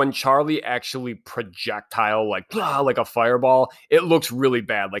 but like when Charlie actually projectile like a fireball, it looks really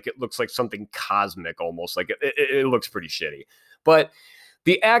bad. Like it looks like something cosmic almost. Like it looks pretty shitty. But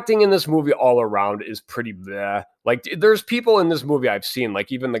the acting in this movie all around is pretty bleh. Like there's people in this movie I've seen,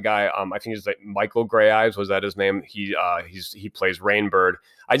 like even the guy, I think he's like Michael Gray Eyes, was that his name? He plays Rainbird.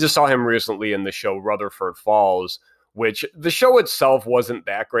 I just saw him recently in the show Rutherford Falls, which the show itself wasn't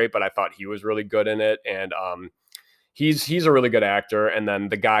that great, but I thought he was really good in it. And he's a really good actor. And then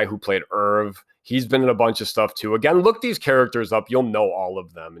the guy who played Irv, he's been in a bunch of stuff too. Again, look these characters up. You'll know all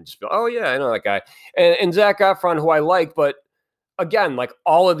of them and just be, oh yeah, I know that guy. And Zac Efron, who I like, but again, like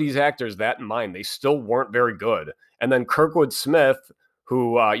all of these actors, that in mind, they still weren't very good. And then Kurtwood Smith,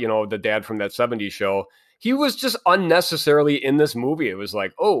 who, the dad from that 70s show, he was just unnecessarily in this movie. It was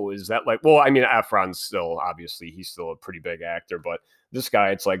like, oh, is that like, well, I mean, Efron's still, obviously, he's still a pretty big actor, but this guy,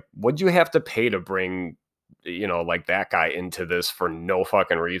 it's like, what'd you have to pay to bring, like that guy into this for no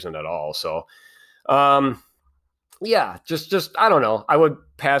fucking reason at all? So, yeah, just I don't know. I would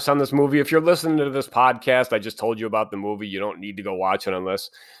pass on this movie. If you're listening to this podcast, I just told you about the movie. You don't need to go watch it unless,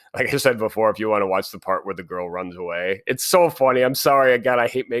 like I said before, if you want to watch the part where the girl runs away. It's so funny. I'm sorry. Again, I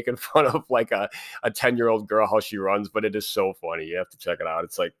hate making fun of like a 10-year-old girl, how she runs, but it is so funny. You have to check it out.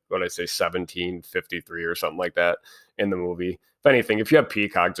 It's like, what did I say, 1753 or something like that in the movie. If anything, if you have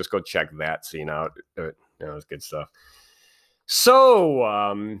Peacock, just go check that scene out. It's good stuff.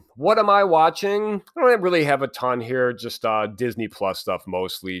 So, what am I watching? I don't really have a ton here, just Disney Plus stuff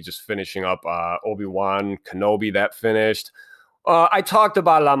mostly, just finishing up Obi-Wan Kenobi, that finished. I talked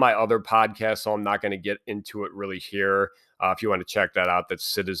about it on my other podcast, so I'm not going to get into it really here. If you want to check that out, that's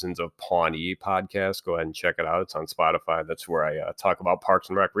Citizens of Pawnee podcast. Go ahead and check it out. It's on Spotify. That's where I talk about parks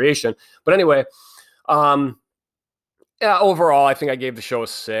and recreation. But anyway, yeah, overall, I think I gave the show a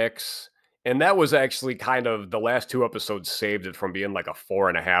 6. And that was actually kind of the last 2 episodes saved it from being like a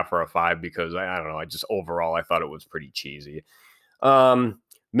 4.5 or a 5 because I don't know. I just overall, I thought it was pretty cheesy.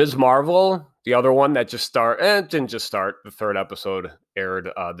 Ms. Marvel, the other one that just it didn't just start. The 3rd episode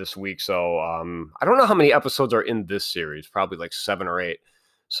aired this week. So I don't know how many episodes are in this series, probably like 7 or 8.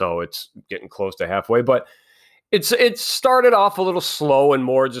 So it's getting close to halfway, but it started off a little slow and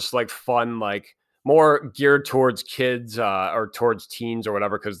more just like fun, like more geared towards kids or towards teens or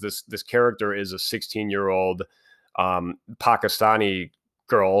whatever, because this character is a 16-year-old Pakistani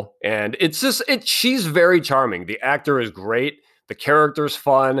girl, and it's just she's very charming. The actor is great. The character's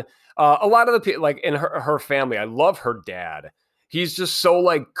fun. A lot of the people, like in her family, I love her dad. He's just so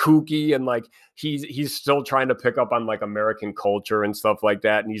like kooky and like he's still trying to pick up on like American culture and stuff like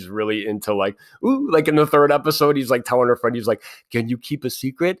that. And he's really into like, ooh, like in the third episode, he's like telling her friend, he's like, can you keep a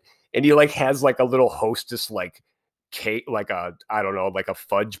secret? And he like has like a little hostess like cake, like a, I don't know, like a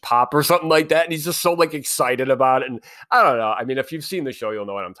fudge pop or something like that. And he's just so like excited about it. And I don't know. I mean, if you've seen the show, you'll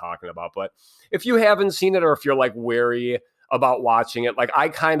know what I'm talking about. But if you haven't seen it, or if you're like wary about watching it, like I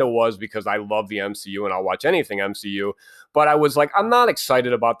kind of was, because I love the MCU and I'll watch anything MCU. But I was like, I'm not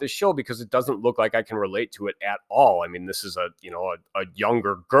excited about this show because it doesn't look like I can relate to it at all. I mean, this is a, you know, a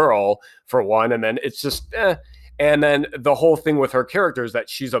younger girl for one, and then it's just And then the whole thing with her character is that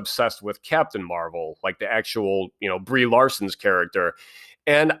she's obsessed with Captain Marvel, like the actual, you know, Brie Larson's character.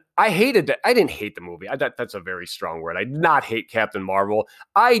 And I hated that. I didn't hate the movie. That's a very strong word. I did not hate Captain Marvel.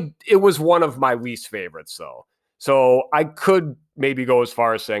 It was one of my least favorites, though. So I could maybe go as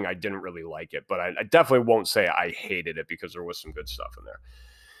far as saying I didn't really like it, but I definitely won't say I hated it, because there was some good stuff in there.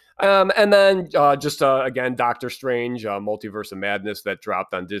 And then just again, Doctor Strange, Multiverse of Madness, that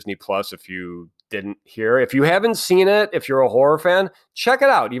dropped on Disney Plus. If you didn't hear, if you haven't seen it, if you're a horror fan, check it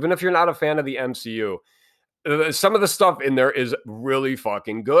out. Even if you're not a fan of the MCU, some of the stuff in there is really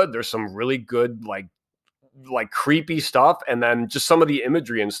fucking good. There's some really good like creepy stuff, and then just some of the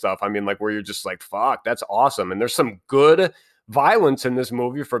imagery and stuff. I mean, like where you're just like, fuck, that's awesome. And there's some good violence in this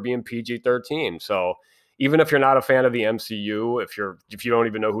movie for being PG-13. So even if you're not a fan of the MCU, if you don't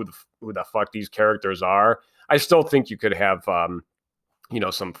even know who the fuck these characters are, I still think you could have you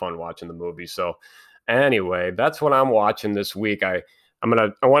know, some fun watching the movie. So anyway, that's what I'm watching this week. I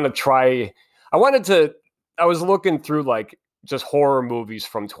want to try. I was looking through like just horror movies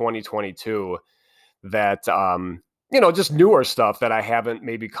from 2022 that you know, just newer stuff that I haven't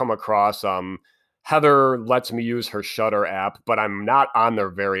maybe come across. Heather lets me use her Shutter app, but I'm not on there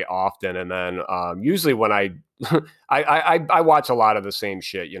very often. And then usually when I watch a lot of the same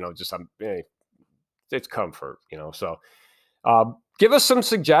shit, you know, just it's comfort, you know. So give us some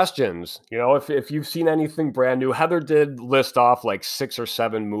suggestions, you know, if you've seen anything brand new. Heather did list off like 6 or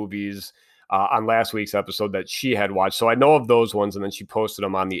 7 movies on last week's episode that she had watched. So I know of those ones, and then she posted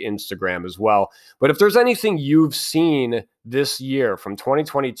them on the Instagram as well. But if there's anything you've seen this year from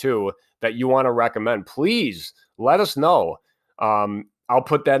 2022 that you want to recommend, please let us know. I'll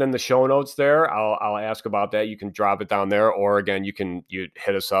put that in the show notes there. I'll ask about that. You can drop it down there, or again, you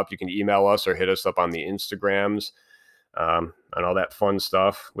hit us up. You can email us or hit us up on the Instagrams. And all that fun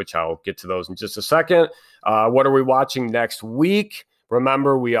stuff, which I'll get to those in just a second. What are we watching next week?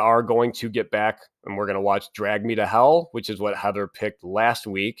 Remember, we are going to get back and we're going to watch Drag Me to Hell, which is what Heather picked last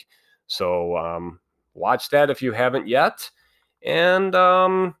week. So watch that if you haven't yet. And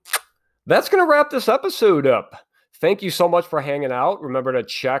that's going to wrap this episode up. Thank you so much for hanging out. Remember to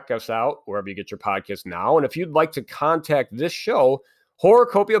check us out wherever you get your podcast now. And if you'd like to contact this show,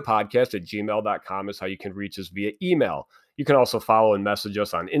 horrorcopiapodcast@gmail.com is how you can reach us via email. You can also follow and message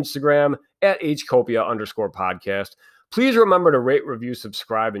us on Instagram at hcopia_podcast. Please remember to rate, review,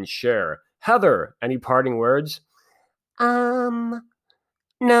 subscribe, and share. Heather, any parting words? No,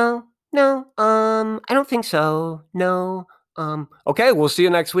 I don't think so. No. Okay, we'll see you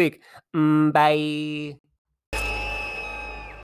next week. Bye.